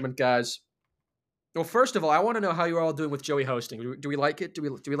 guys. Well, first of all, I want to know how you're all doing with Joey hosting. Do we like it? Do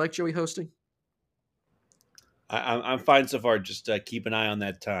we like Joey hosting? I'm fine so far. Just keep an eye on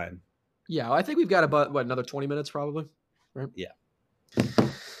that time. Yeah, I think we've got about another 20 minutes probably, right? Yeah.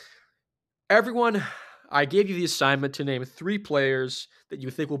 Everyone, I gave you the assignment to name 3 players that you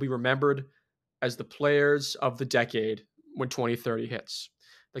think will be remembered as the players of the decade when 2030 hits.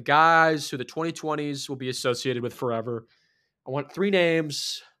 The guys who the 2020s will be associated with forever. I want 3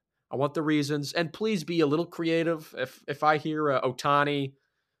 names. I want the reasons, and please be a little creative. If I hear Otani,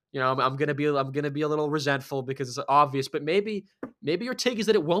 I'm gonna be a little resentful because it's obvious. But maybe your take is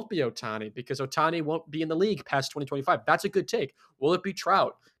that it won't be Otani because Otani won't be in the league past 2025. That's a good take. Will it be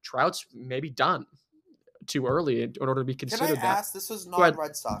Trout? Trout's maybe done too early in order to be Can I considered that. ask? This was Go ahead.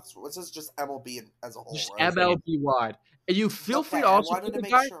 non-Red Sox. This is just MLB as a whole, Just right? MLB wide. And you feel free Okay, to I also wanted pick to a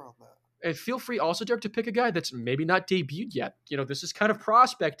make guy. sure on that. And feel free also, Derek, to pick a guy that's maybe not debuted yet. This is kind of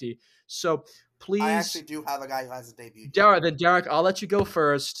prospecty. So I please, actually do have a guy who hasn't debuted yet. Derek, I'll let you go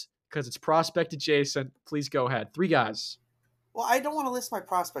first because it's prospect adjacent. Please go ahead. 3 guys. Well, I don't want to list my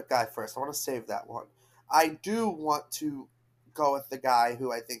prospect guy first. I want to save that one. I do want to go with the guy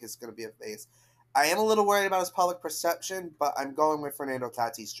who I think is going to be a face. I am a little worried about his public perception, but I'm going with Fernando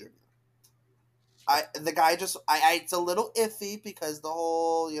Tatis Jr. The guy just it's a little iffy because the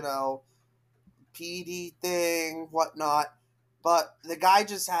whole PD thing, whatnot. But the guy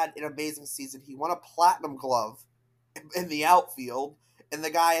just had an amazing season. He won a platinum glove in the outfield, and the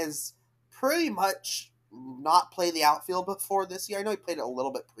guy has pretty much not played the outfield before this year. I know he played it a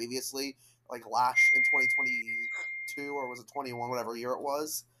little bit previously, like last in 2022 or was it 21, whatever year it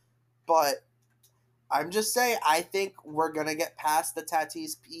was. But I'm just saying, I think we're gonna get past the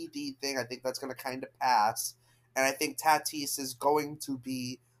Tatis PD thing. I think that's gonna kind of pass, and I think Tatis is going to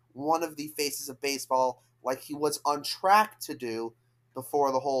be one of the faces of baseball, like he was on track to do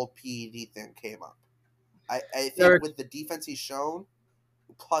before the whole PED thing came up. I think Derek, with the defense he's shown,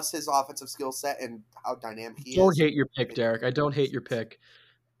 plus his offensive skill set and how dynamic he don't is, hate your pick, Derek. I don't hate your pick.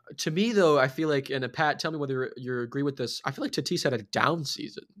 To me, though, I feel like, and Pat, tell me whether you agree with this. I feel like Tatis had a down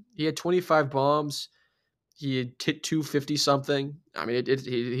season. He had 25 bombs. He had hit 250 something. I mean,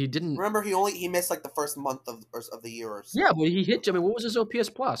 he didn't. remember he missed like the first month of the year or Yeah, so. but he hit. I mean, what was his OPS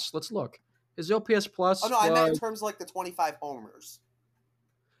plus? Let's look. His OPS Oh plus no, I meant in was. terms of like the 25 homers.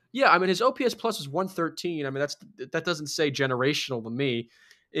 Yeah, I mean, his OPS plus was 113. I mean, that doesn't say generational to me.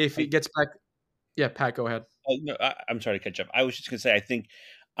 If he I, gets back, yeah, Pat, go ahead. no, I'm sorry to catch up. I was just going to say, I think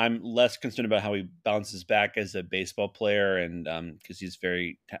I'm less concerned about how he bounces back as a baseball player, and because he's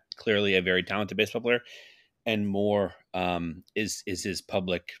clearly a very talented baseball player, and more is his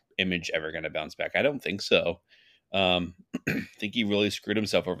public image ever going to bounce back? I don't think so. I think he really screwed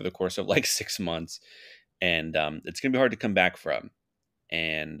himself over the course of like 6 months, and it's going to be hard to come back from.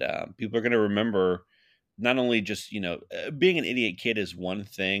 And people are going to remember not only just being an idiot kid is one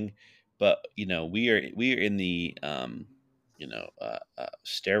thing, but we are in the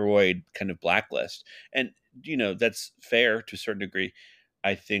steroid kind of blacklist, and that's fair to a certain degree.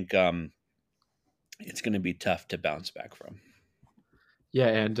 I think it's going to be tough to bounce back from. Yeah,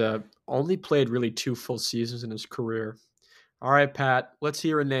 and only played really 2 full seasons in his career. All right, Pat, let's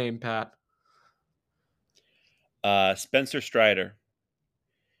hear a name, Pat. Spencer Strider.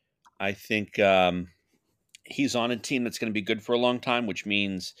 I think he's on a team that's going to be good for a long time, which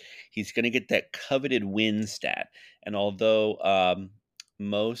means he's going to get that coveted win stat. And although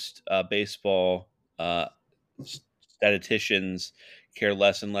most baseball statisticians care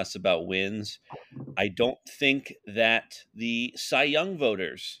less and less about wins, I don't think that the Cy Young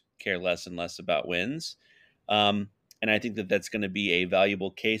voters care less and less about wins. And I think that that's going to be a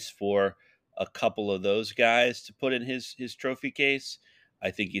valuable case for a couple of those guys to put in his trophy case. I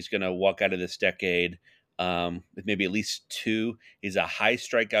think he's going to walk out of this decade with maybe at least 2. He's a high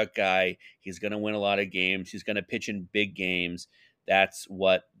strikeout guy. He's going to win a lot of games. He's going to pitch in big games. That's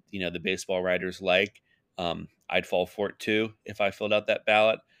what the baseball writers like. I'd fall for it too if I filled out that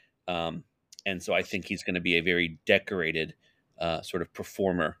ballot. And so I think he's going to be a very decorated sort of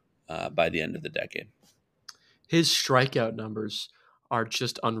performer by the end of the decade. His strikeout numbers are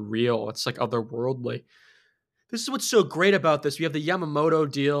just unreal. It's like otherworldly. This is what's so great about this. We have the Yamamoto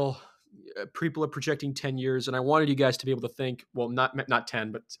deal. People are projecting 10 years, and I wanted you guys to be able to think, well, not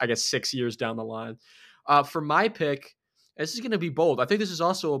 10, but I guess 6 years down the line. For my pick, this is going to be bold. I think this is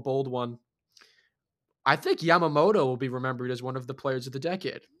also a bold one. I think Yamamoto will be remembered as one of the players of the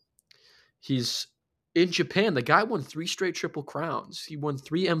decade. He's in Japan. The guy won 3 straight Triple Crowns. He won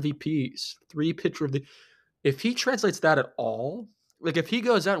 3 MVPs, 3 pitcher of the. If he translates that at all, like if he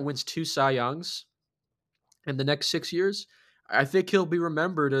goes out and wins 2 Cy Youngs in the next 6 years, I think he'll be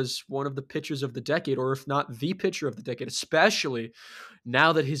remembered as one of the pitchers of the decade, or if not the pitcher of the decade, especially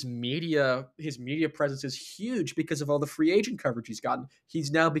now that his media presence is huge because of all the free agent coverage he's gotten.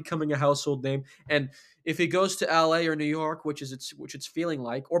 He's now becoming a household name. And if he goes to LA or New York, which it's feeling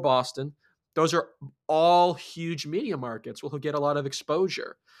like, or Boston, Those are all huge media markets. Well, he'll get a lot of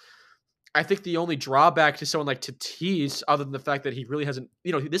exposure. I think the only drawback to someone like Tatis, other than the fact that he really hasn't,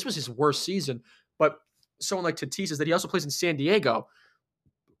 this was his worst season, but someone like Tatis is that he also plays in San Diego,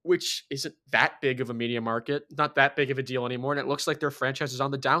 which isn't that big of a media market, not that big of a deal anymore. And it looks like their franchise is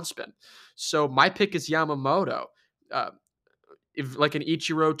on the downspin. So my pick is Yamamoto. Uh, if like an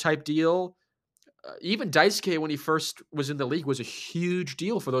Ichiro type deal, even Daisuke when he first was in the league was a huge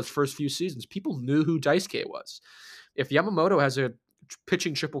deal for those first few seasons. People knew who Daisuke was. If Yamamoto has a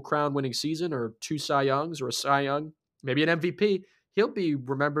pitching triple crown winning season or two Cy Youngs or a Cy Young, maybe an MVP, he'll be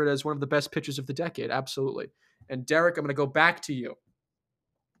remembered as one of the best pitchers of the decade. Absolutely. And Derek, I'm going to go back to you.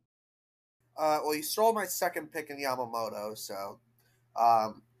 Well, you stole my second pick in Yamamoto, so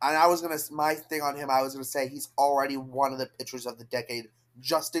and I was gonna my thing on him. I was gonna say he's already one of the pitchers of the decade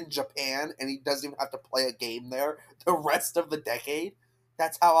just in Japan, and he doesn't even have to play a game there the rest of the decade.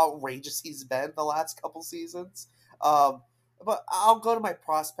 That's how outrageous he's been the last couple seasons. But I'll go to my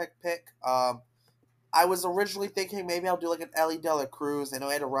prospect pick. I was originally thinking maybe I'll do like an Ellie De La Cruz. I know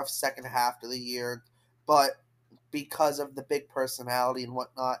he had a rough second half of the year, but because of the big personality and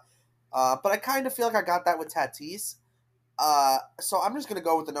whatnot. But I kind of feel like I got that with Tatis. So I'm just going to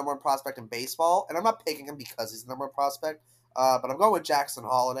go with the number one prospect in baseball, and I'm not picking him because he's the number one prospect, but I'm going with Jackson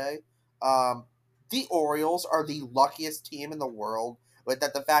Holiday. The Orioles are the luckiest team in the world with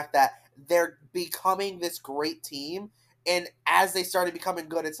that the fact that they're becoming this great team, and as they started becoming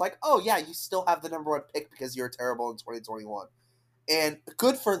good, it's like, oh yeah, you still have the number one pick because you're terrible in 2021. And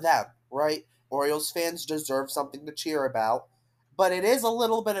good for them, right? Orioles fans deserve something to cheer about. But it is a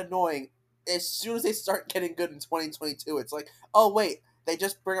little bit annoying. As soon as they start getting good in 2022, it's like, oh, wait, they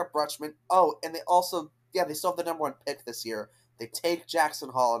just bring up Rutschman. Oh, and they also, they still have the number one pick this year. They take Jackson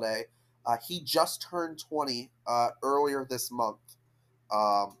Holiday. He just turned 20 earlier this month,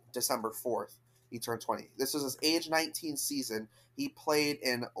 December 4th. He turned 20. This was his age 19 season. He played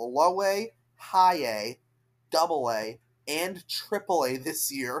in low A, high A, double A, and triple A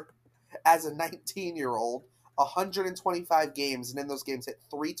this year as a 19-year-old. 125 games, and in those games hit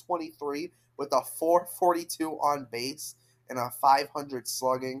 323 with a 442 on base and a 500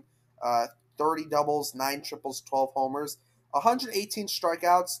 slugging, 30 doubles, 9 triples, 12 homers, 118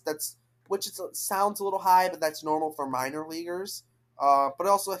 strikeouts. Sounds a little high, but that's normal for minor leaguers. But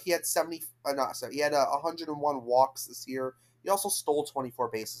also he had 101 walks this year. He also stole 24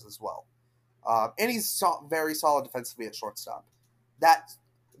 bases as well. And he's very solid defensively at shortstop. That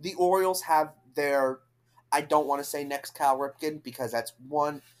the Orioles have their, I don't want to say next Cal Ripken because that's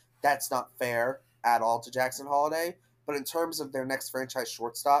not fair at all to Jackson Holiday. But in terms of their next franchise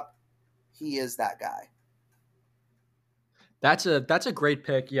shortstop, he is that guy. That's a great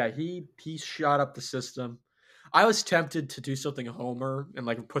pick. Yeah, he shot up the system. I was tempted to do something Homer and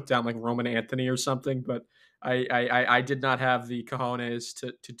like put down like Roman Anthony or something, but I did not have the cojones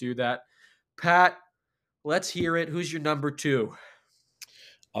to do that. Pat, let's hear it. Who's your number two?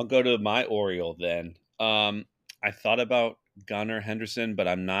 I'll go to my Oriole then. I thought about Gunnar Henderson, but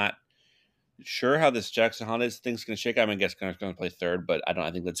I'm not sure how this Jackson Holiday thing's going to shake. I guess Gunnar's going to play third, but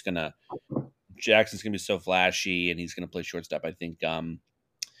I think that's going to. Jackson's going to be so flashy, and he's going to play shortstop. I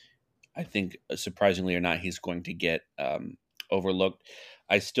think surprisingly or not, he's going to get overlooked.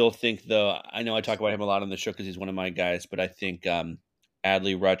 I still think, though, I know I talk about him a lot on the show because he's one of my guys, but I think Adley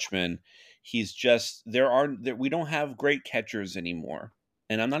Rutschman, he's just we don't have great catchers anymore,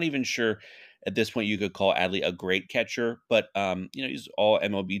 and I'm not even sure at this point you could call Adley a great catcher, but he's all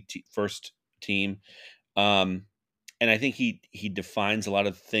MLB first team, and I think he defines a lot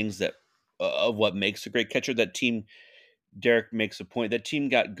of things that of what makes a great catcher. That team. Derek makes a point. That team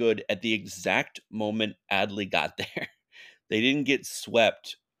got good at the exact moment Adley got there. They didn't get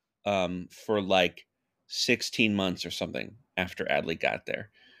swept for like 16 months or something after Adley got there.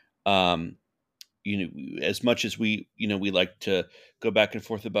 Um, as much as we like to go back and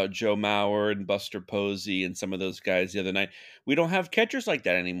forth about Joe Mauer and Buster Posey and some of those guys the other night, we don't have catchers like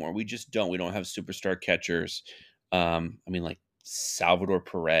that anymore. We just don't. We don't have superstar catchers. Like Salvador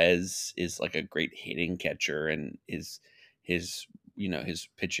Perez is like a great hitting catcher, and his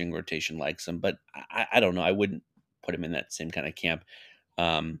pitching rotation likes him, but I don't know. I wouldn't put him in that same kind of camp.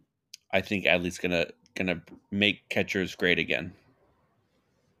 I think Adley's gonna make catchers great again.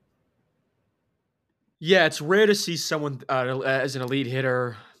 Yeah, it's rare to see someone as an elite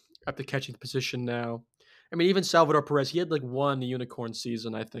hitter at the catching position now. I mean, even Salvador Perez, he had like one unicorn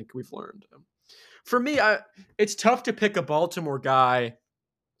season, I think we've learned. For me, it's tough to pick a Baltimore guy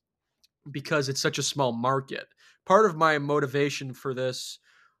because it's such a small market. Part of my motivation for this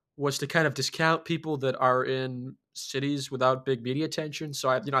was to kind of discount people that are in cities without big media attention. So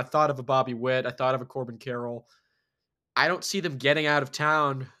I thought of a Bobby Witt, I thought of a Corbin Carroll. I don't see them getting out of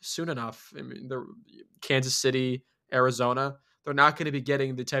town soon enough. I mean, they're Kansas City, Arizona. They're not going to be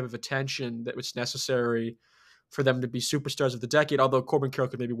getting the type of attention that was necessary for them to be superstars of the decade. Although Corbin Carroll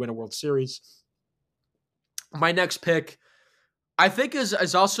could maybe win a World Series. My next pick, I think,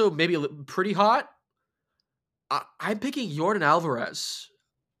 is also maybe pretty hot. I'm picking Jordan Alvarez.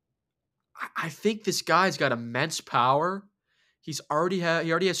 I think this guy's got immense power. He already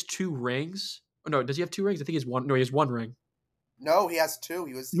has 2 rings. Oh no, does he have 2 rings? I think he has one. No, he has 1 ring. No, he has 2.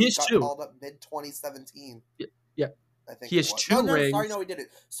 He He has got 2. called up mid 2017. Yeah, yeah. I think He it has was. two No, sorry, rings. no, he didn't.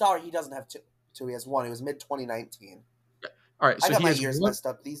 Sorry, he doesn't have 2. He has 1. It was mid 2019. All right, I so got he my has years one. messed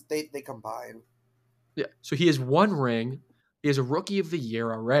up. They combine. Yeah, so he has 1 ring. He is a rookie of the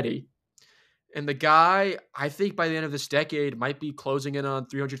year already. And the guy, I think by the end of this decade, might be closing in on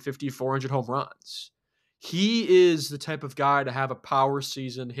 350, 400 home runs. He is the type of guy to have a power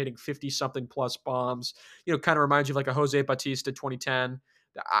season, hitting 50 something plus bombs. Kind of reminds you of like a Jose Bautista 2010.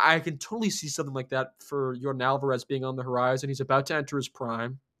 I can totally see something like that for Jordan Alvarez being on the horizon. He's about to enter his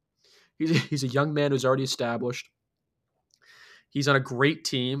prime. He's a young man who's already established. He's on a great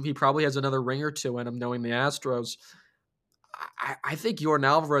team. He probably has another ring or two in him, knowing the Astros. I think Jordan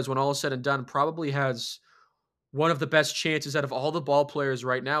Alvarez, when all is said and done, probably has one of the best chances out of all the ball players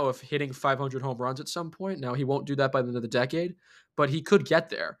right now of hitting 500 home runs at some point. Now, he won't do that by the end of the decade, but he could get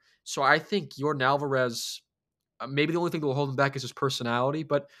there. So I think Jordan Alvarez, maybe the only thing that will hold him back is his personality,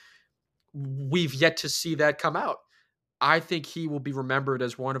 but we've yet to see that come out. I think he will be remembered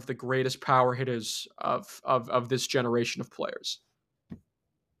as one of the greatest power hitters of this generation of players.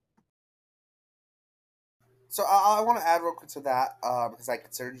 So I want to add real quick to that because I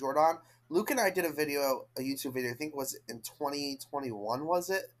considered Jordan. Luke and I did a YouTube video. I think it was in 2021. Was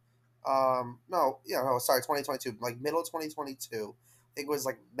it? No, yeah, no, sorry, 2022, like middle of 2022. I think it was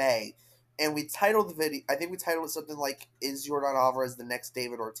like May, and we titled the video. I think we titled it something like "Is Jordan Alvarez the next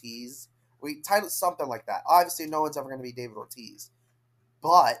David Ortiz?" We titled it something like that. Obviously, no one's ever going to be David Ortiz,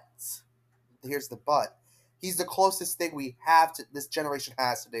 but here's the but. He's the closest thing we have to this generation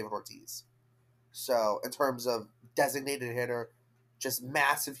has to David Ortiz. So in terms of designated hitter, just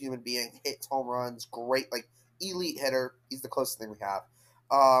massive human being, hits home runs, great, like elite hitter. He's the closest thing we have.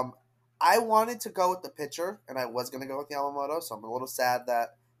 Um, I wanted to go with the pitcher, and I was going to go with Yamamoto, so I'm a little sad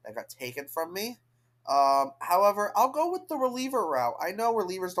that that got taken from me. However, I'll go with the reliever route. I know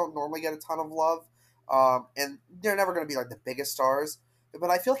relievers don't normally get a ton of love, and they're never going to be like the biggest stars, but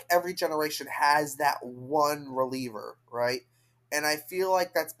I feel like every generation has that one reliever, right? And I feel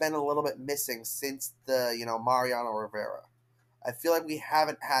like that's been a little bit missing since the Mariano Rivera. I feel like we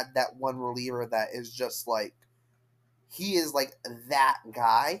haven't had that one reliever that is just like he is like that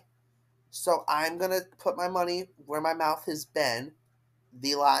guy. So I'm gonna put my money where my mouth has been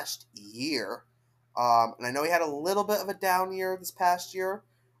the last year. And I know he had a little bit of a down year this past year,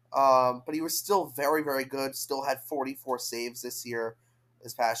 but he was still very, very good. Still had 44 saves this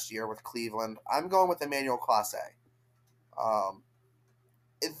past year with Cleveland. I'm going with Emmanuel Clase. Um,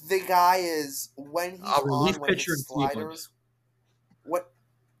 the guy is when he's A relief on when pitcher his in Cleveland. sliders. What?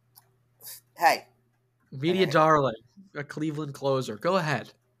 Hey, Media hey. darling, a Cleveland closer. Go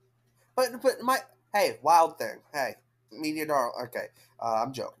ahead. But my hey, wild thing. Hey, media darling. Okay,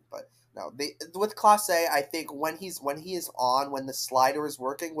 I'm joking, but no. With Class A, I think when he is on, when the slider is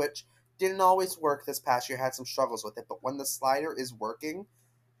working, which didn't always work this past year, had some struggles with it, but when the slider is working,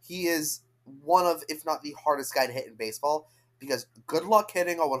 he is one of, if not the hardest guy to hit in baseball. Because good luck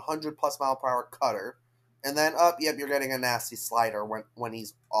hitting a 100 plus mile per hour cutter, and then yep, you're getting a nasty slider when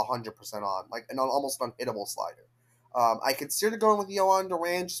he's 100% on, like an almost unhittable slider. I consider going with Yohan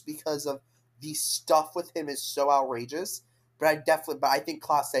Duran just because of the stuff with him is so outrageous. But I think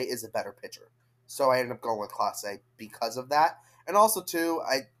Class A is a better pitcher, so I ended up going with Class A because of that. And also too,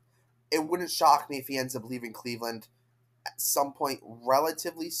 it wouldn't shock me if he ends up leaving Cleveland at some point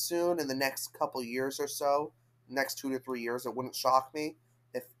relatively soon in the next couple years or so, next 2 to 3 years. It wouldn't shock me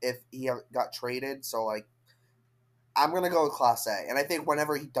if he got traded. So like, I'm gonna go with Class A, and I think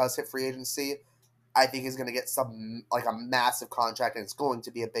whenever he does hit free agency, I think he's gonna get some like a massive contract, and it's going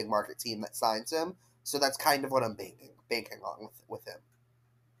to be a big market team that signs him. So that's kind of what I'm banking on with him.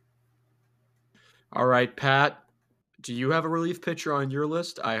 All right, Pat. Do you have a relief pitcher on your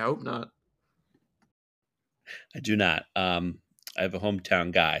list? I hope not. I do not. I have a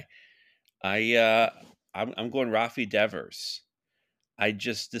hometown guy. I'm going Rafi Devers.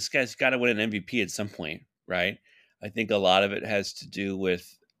 This guy's got to win an MVP at some point, right? I think a lot of it has to do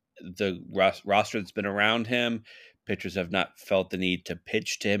with the roster that's been around him, pitchers have not felt the need to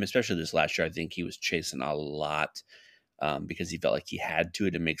pitch to him, especially this last year. I think he was chasing a lot because he felt like he had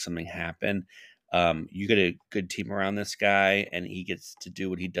to make something happen. You get a good team around this guy, and he gets to do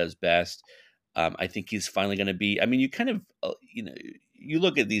what he does best. I think he's finally going to be. I mean, you kind of, you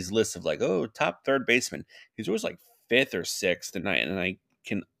look at these lists of like, oh, top third baseman. He's always like fifth or sixth, and I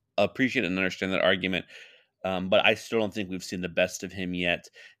can appreciate and understand that argument. But I still don't think we've seen the best of him yet,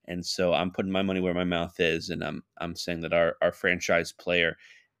 and so I'm putting my money where my mouth is, and I'm saying that our franchise player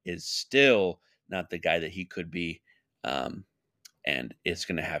is still not the guy that he could be, and is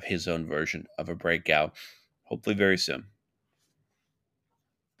going to have his own version of a breakout, hopefully very soon.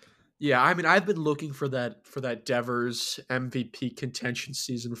 Yeah, I mean, I've been looking for that Devers MVP contention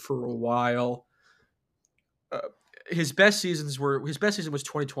season for a while. Uh, his best season was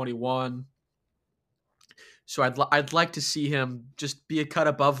 2021. So I'd like to see him just be a cut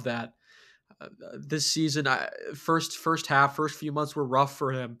above that. This season, first few months were rough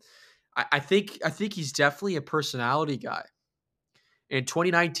for him. I think he's definitely a personality guy. In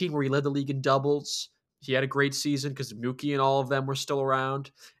 2019, where he led the league in doubles, he had a great season because Mookie and all of them were still around.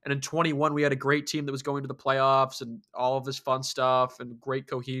 And in 21, we had a great team that was going to the playoffs and all of this fun stuff and great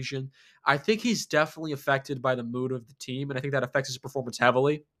cohesion. I think he's definitely affected by the mood of the team, and I think that affects his performance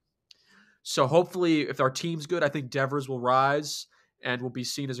heavily. So hopefully, if our team's good, I think Devers will rise and will be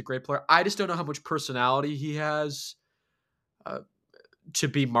seen as a great player. I just don't know how much personality he has uh, to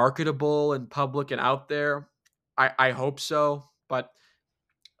be marketable and public and out there. I hope so, but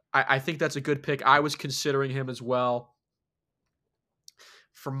I think that's a good pick. I was considering him as well.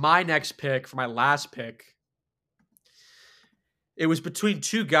 For my next pick, for my last pick, it was between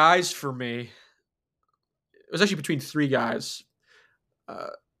two guys for me. It was actually between three guys.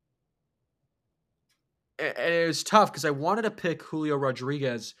 Uh, and it was tough because I wanted to pick Julio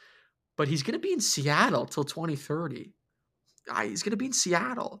Rodriguez, but he's going to be in Seattle till 2030. He's going to be in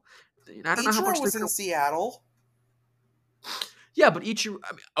Seattle. I don't know how much Ichiro was in Seattle. Yeah, but Ichiro.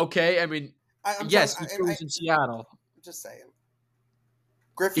 Okay, I mean, I'm yes, sorry, Ichiro was in Seattle. I'm just saying.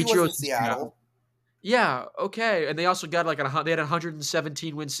 Griffey was Ichiro's in Seattle. Yeah, okay, and they also got they had a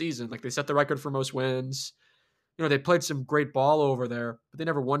 117 win season. Like they set the record for most wins. They played some great ball over there, but they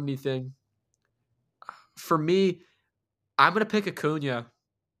never won anything. For me, I'm gonna pick Acuna.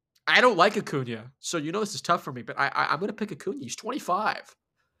 I don't like Acuna, so this is tough for me. But I'm gonna pick Acuna. He's 25.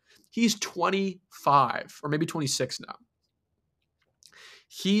 He's 25 or maybe 26 now.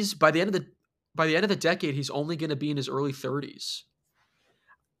 He's by the end of the decade, he's only going to be in his early 30s.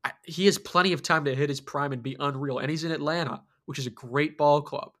 He has plenty of time to hit his prime and be unreal. And he's in Atlanta, which is a great ball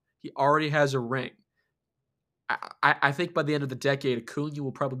club. He already has a ring. I think by the end of the decade, Acuna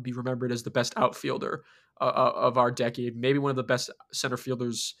will probably be remembered as the best outfielder of our decade, maybe one of the best center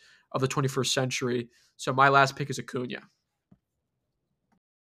fielders of the 21st century. So my last pick is Acuna.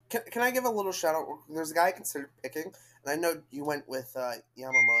 Can I give a little shout out? There's a guy I considered picking, and I know you went with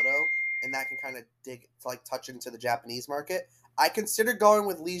Yamamoto, and that can kind of touch into the Japanese market. I considered going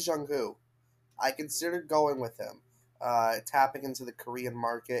with Lee Jung-hoo. I considered going with him, tapping into the Korean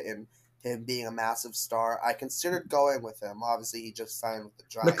market and him being a massive star. I considered going with him. Obviously, he just signed with the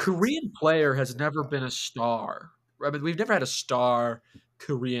Giants. The Korean player has never been a star. I mean, we've never had a star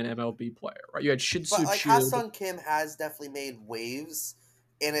Korean MLB player, right? You had Shin-Soo But Choo. Ha-Sung Kim has definitely made waves.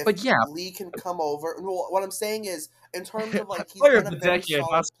 And if Lee can come over, what I'm saying is, in terms of he's been a very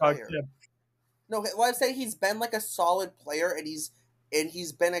solid player. No, what I'm saying, he's been a solid player, and he's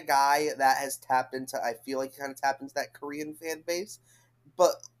been a guy that has tapped into. I feel like he kind of tapped into that Korean fan base,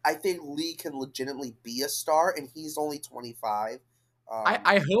 but I think Lee can legitimately be a star, and he's only 25.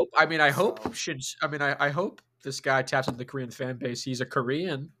 I hope. I mean, I hope I hope this guy taps into the Korean fan base. He's a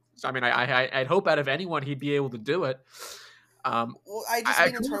Korean. I mean, I'd hope out of anyone he'd be able to do it. Well, I just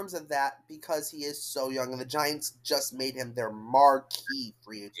mean in terms of that because he is so young, and the Giants just made him their marquee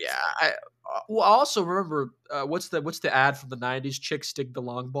free agent. Yeah, I also remember what's the ad from the '90s? Chicks dig the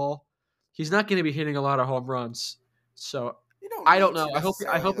long ball. He's not going to be hitting a lot of home runs, so I don't know. I hope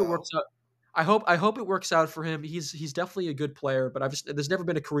it works out. I hope it works out for him. He's definitely a good player, but there's never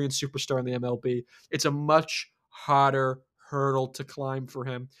been a Korean superstar in the MLB. It's a much harder hurdle to climb for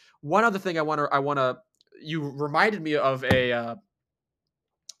him. One other thing I want to you reminded me of a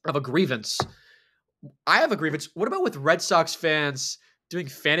grievance. I have a grievance. What about with Red Sox fans doing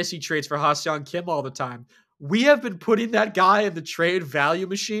fantasy trades for Ha-Seong Kim all the time? We have been putting that guy in the trade value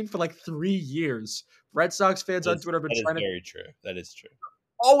machine for 3 years. Red Sox fans on Twitter have been trying to. Very true. That is true.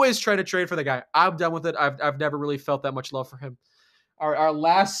 Always trying to trade for the guy. I'm done with it. I've never really felt that much love for him. Our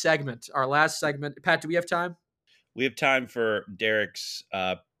last segment. Pat, do we have time? We have time for Derek's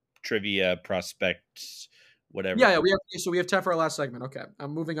trivia prospects whatever. Yeah, we have time for our last segment. Okay,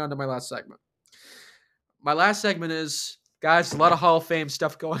 I'm moving on to my last segment. My last segment is, guys, a lot of Hall of Fame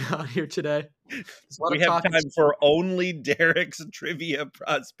stuff going on here today. There's a lot We of have talking. time for only Derek's trivia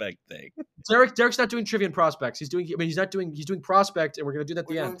prospect thing. Derek's not doing trivia and prospects. He's doing prospect, and we're gonna do that at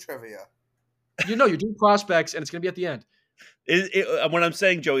We're the doing end. trivia. You're doing prospects, and it's gonna be at the end. What I'm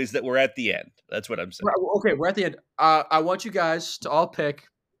saying, Joey, is that we're at the end. That's what I'm saying. Okay, we're at the end. I want you guys to all pick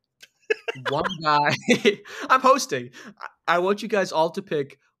one guy. I'm hosting. I want you guys all to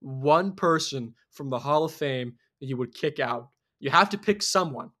pick one person from the Hall of Fame that you would kick out. You have to pick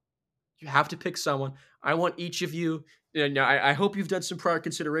someone. You have to pick someone. I want each of you. I hope you've done some prior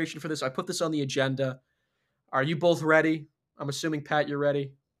consideration for this. I put this on the agenda. Are you both ready? I'm assuming, Pat, you're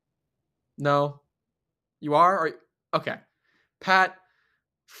ready. No, you are. Okay, Pat.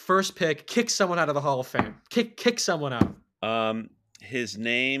 First pick. Kick someone out of the Hall of Fame. Kick someone out. His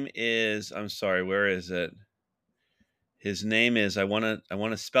name is. I'm sorry. Where is it? His name is. I want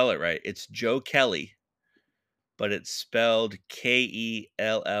to spell it right. It's Joe Kelly, but it's spelled Kelley.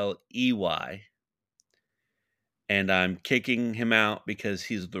 And I'm kicking him out because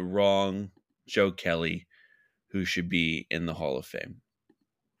he's the wrong Joe Kelly, who should be in the Hall of Fame.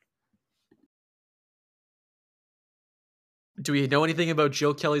 Do we know anything about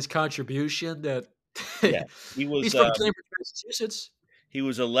Joe Kelly's contribution? That Yeah, he was. He's from Cambridge, Massachusetts. He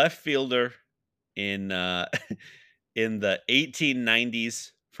was a left fielder in in the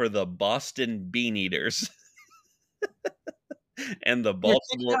 1890s for the Boston Bean Eaters and the Yeah,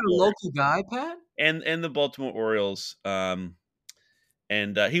 kick Baltimore out a local guy, Pat. and the Baltimore Orioles. And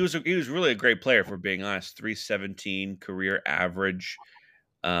he was really a great player, for being honest. 317 career average.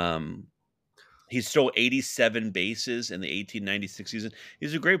 He stole 87 bases in the 1896 season.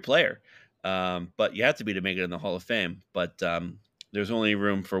 He's a great player, but you have to be to make it in the Hall of Fame. But there's only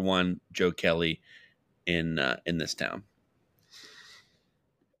room for one Joe Kelly in this town.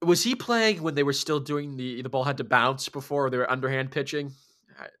 Was he playing when they were still doing the ball had to bounce before they were underhand pitching?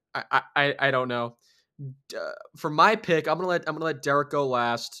 I don't know. For my pick, I'm gonna let Derek go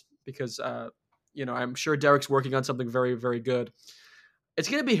last because I'm sure Derek's working on something very, very good. It's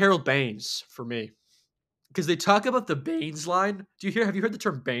gonna be Harold Baines for me because they talk about the Baines line. Have you heard the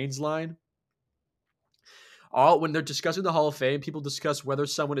term Baines line? When they're discussing the Hall of Fame, people discuss whether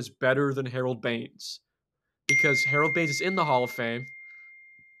someone is better than Harold Baines because Harold Baines is in the Hall of Fame.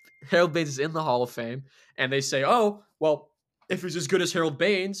 Harold Baines is in the Hall of Fame, and they say, "Oh, well, if he's as good as Harold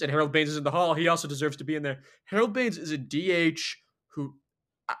Baines, and Harold Baines is in the Hall, he also deserves to be in there." Harold Baines is a DH who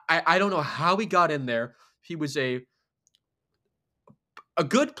I don't know how he got in there. He was a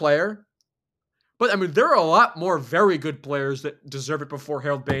good player, but I mean, there are a lot more very good players that deserve it before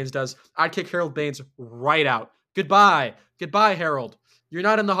Harold Baines does. I'd kick Harold Baines right out. Goodbye, Harold. You're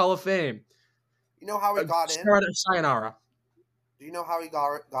not in the Hall of Fame. You know how he got in? Sayonara. Do you know how he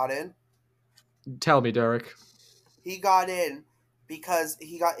got in? Tell me, Derek. He got in because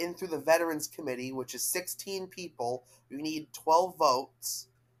he got in through the Veterans Committee, which is 16 people. You need 12 votes.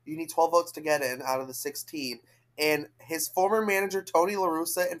 You need 12 votes to get in out of the 16. And his former manager, Tony La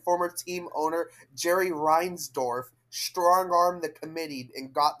Russa, and former team owner, Jerry Reinsdorf, strong-armed the committee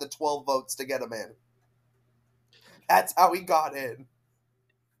and got the 12 votes to get him in. That's how he got in.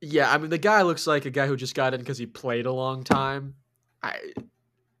 Yeah, I mean, the guy looks like a guy who just got in because he played a long time.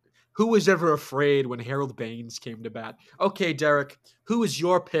 Who was ever afraid when Harold Baines came to bat? Okay, Derek, who is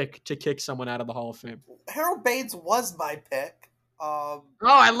your pick to kick someone out of the Hall of Fame? Harold Baines was my pick. Oh,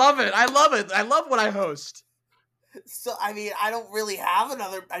 I love it. I love when I host. So, I mean, I don't really have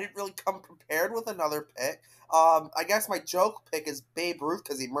another. I didn't really come prepared with another pick. I guess my joke pick is Babe Ruth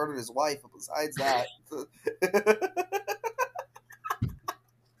because he murdered his wife. But besides that,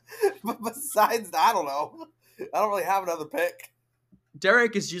 I don't know. I don't really have another pick.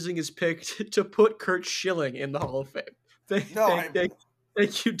 Derek is using his pick to put Kurt Schilling in the Hall of Fame. Thank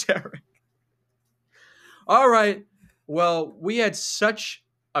you, Derek. All right. Well, we had such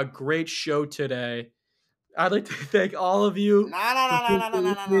a great show today. I'd like to thank all of you No.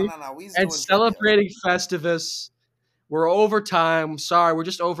 and celebrating Festivus. We're over time. Sorry, we're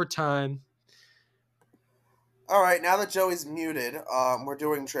just over time. All right, now that Joey's muted, we're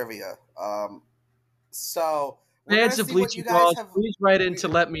doing trivia. So we're Fans of Bleaching Balls, please write in to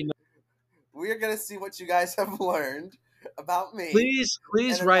let me know. We are going to see what you guys have learned about me. Please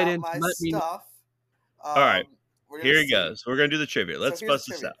write in to let me know. All right, here he goes. We're going to do the trivia. Let's bust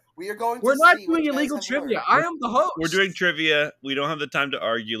this out. We're not doing illegal trivia. I am the host. We're doing trivia. We don't have the time to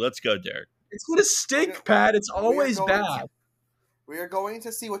argue. Let's go, Derek. It's going to stink, Pat. It's always bad. We are going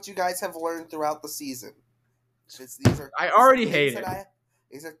to see what you guys have learned throughout the season. I already hate it.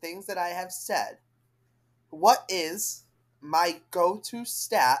 These are things that I have said What is my go-to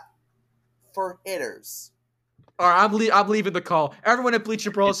stat for hitters? All right, I'm leaving the call. Everyone at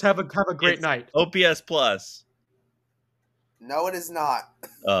Bleacher Bros, have a great It's night. OPS plus. No, it is not.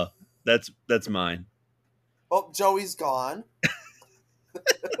 Oh, that's mine. Oh, Joey's gone.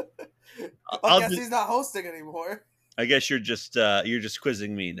 I I'll guess do, he's not hosting anymore. I guess you're just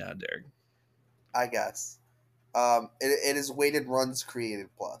quizzing me now, Derek. I guess. It is weighted runs created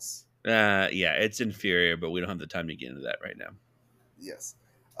plus. Yeah, it's inferior, but we don't have the time to get into that right now. Yes.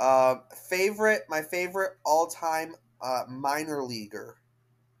 My favorite all-time minor leaguer.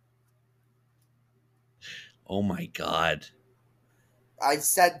 Oh my god. I've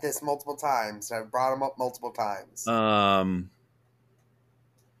said this multiple times. I've brought him up multiple times.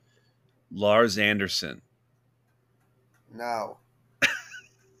 Lars Anderson. No.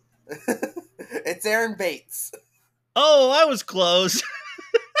 It's Aaron Bates. Oh, I was close.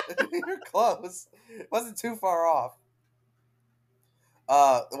 You're close. It wasn't too far off.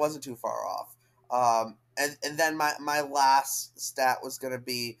 It wasn't too far off. And then my last stat was gonna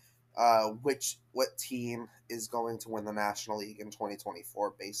be what team is going to win the National League in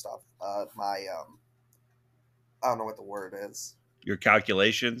 2024 based off my I don't know what the word is. Your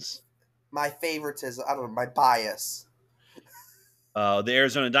calculations. My favoritism. I don't know, my bias. The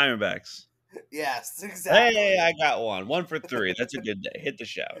Arizona Diamondbacks. Yes, exactly. Hey, I got one. 1 for 3. That's a good day. Hit the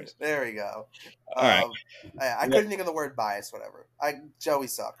showers. There we go. All right. I couldn't think of the word bias. Whatever. Joey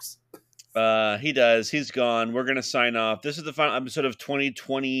sucks. He does. He's gone. We're gonna sign off. This is the final episode of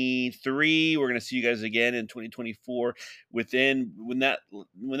 2023. We're gonna see you guys again in 2024. When that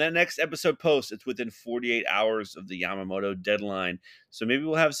next episode posts, it's within 48 hours of the Yamamoto deadline. So maybe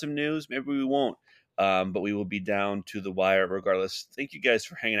we'll have some news. Maybe we won't. But we will be down to the wire regardless. Thank you guys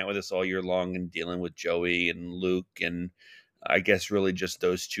for hanging out with us all year long and dealing with Joey and Luke and I guess really just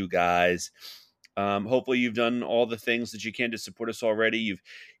those two guys. Hopefully you've done all the things that you can to support us already. You've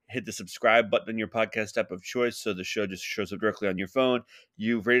hit the subscribe button on your podcast app of choice so the show just shows up directly on your phone.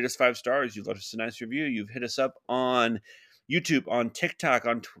 You've rated us 5 stars. You've left us a nice review. You've hit us up on YouTube, on TikTok,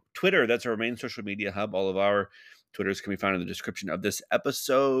 on Twitter. That's our main social media hub. All of our Twitters can be found in the description of this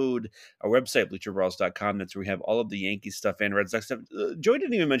episode. Our website, bleacherbrawls.com. That's where we have all of the Yankees stuff and Red Sox stuff. Joey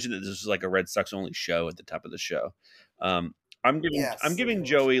didn't even mention that this was like a Red Sox only show at the top of the show. I'm giving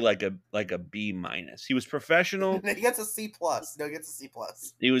Joey like a B minus. He was professional. He gets a C plus. No, he gets a C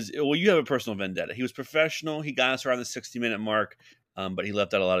plus. You have a personal vendetta. He was professional. He got us around the 60-minute mark, but he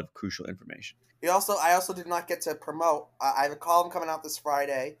left out a lot of crucial information. I also did not get to promote. I have a column coming out this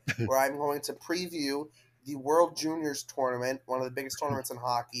Friday where I'm going to preview the World Juniors tournament, one of the biggest tournaments in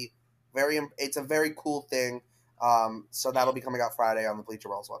hockey. It's a very cool thing. So that'll be coming out Friday on the Bleacher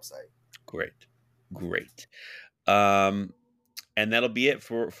Brawls website. Great. And that'll be it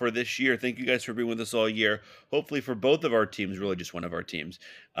for this year. Thank you guys for being with us all year. Hopefully for both of our teams, really just one of our teams,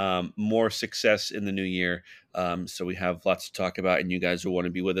 more success in the new year. So we have lots to talk about, and you guys will want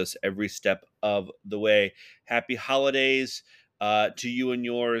to be with us every step of the way. Happy holidays to you and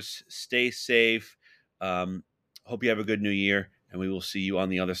yours. Stay safe. Hope you have a good new year, and we will see you on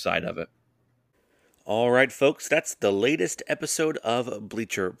the other side of it. All right, folks, that's the latest episode of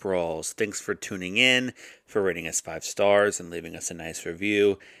Bleacher Brawls. Thanks for tuning in, for rating us 5 stars, and leaving us a nice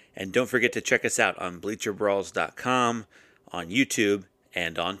review. And don't forget to check us out on bleacherbrawls.com, on YouTube,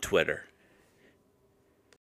 and on Twitter.